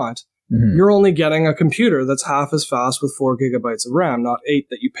don't want, you're only getting a computer that's half as fast with 4 gigabytes of RAM, not 8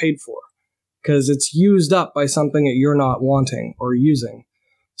 that you paid for. Because it's used up by something that you're not wanting or using.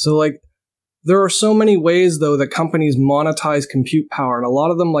 So, like, there are so many ways, though, that companies monetize compute power. And a lot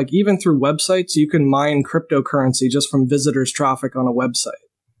of them, like even through websites, you can mine cryptocurrency just from visitors' traffic on a website.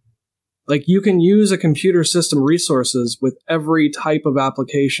 Like you can use a computer system resources with every type of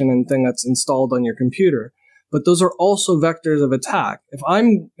application and thing that's installed on your computer. But those are also vectors of attack. If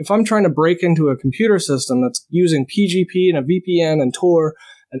I'm trying to break into a computer system that's using PGP and a VPN and Tor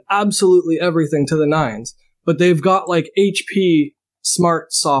and absolutely everything to the nines, but they've got like HP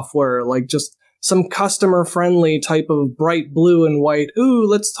smart software, like just some customer friendly type of bright blue and white. Ooh,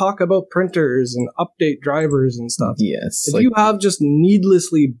 let's talk about printers and update drivers and stuff. Yes. If you have just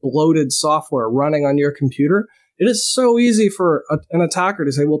needlessly bloated software running on your computer, it is so easy for an attacker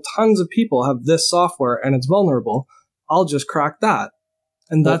to say, well, tons of people have this software and it's vulnerable. I'll just crack that.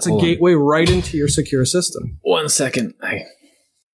 And that's a gateway right into your secure system. 1 second. I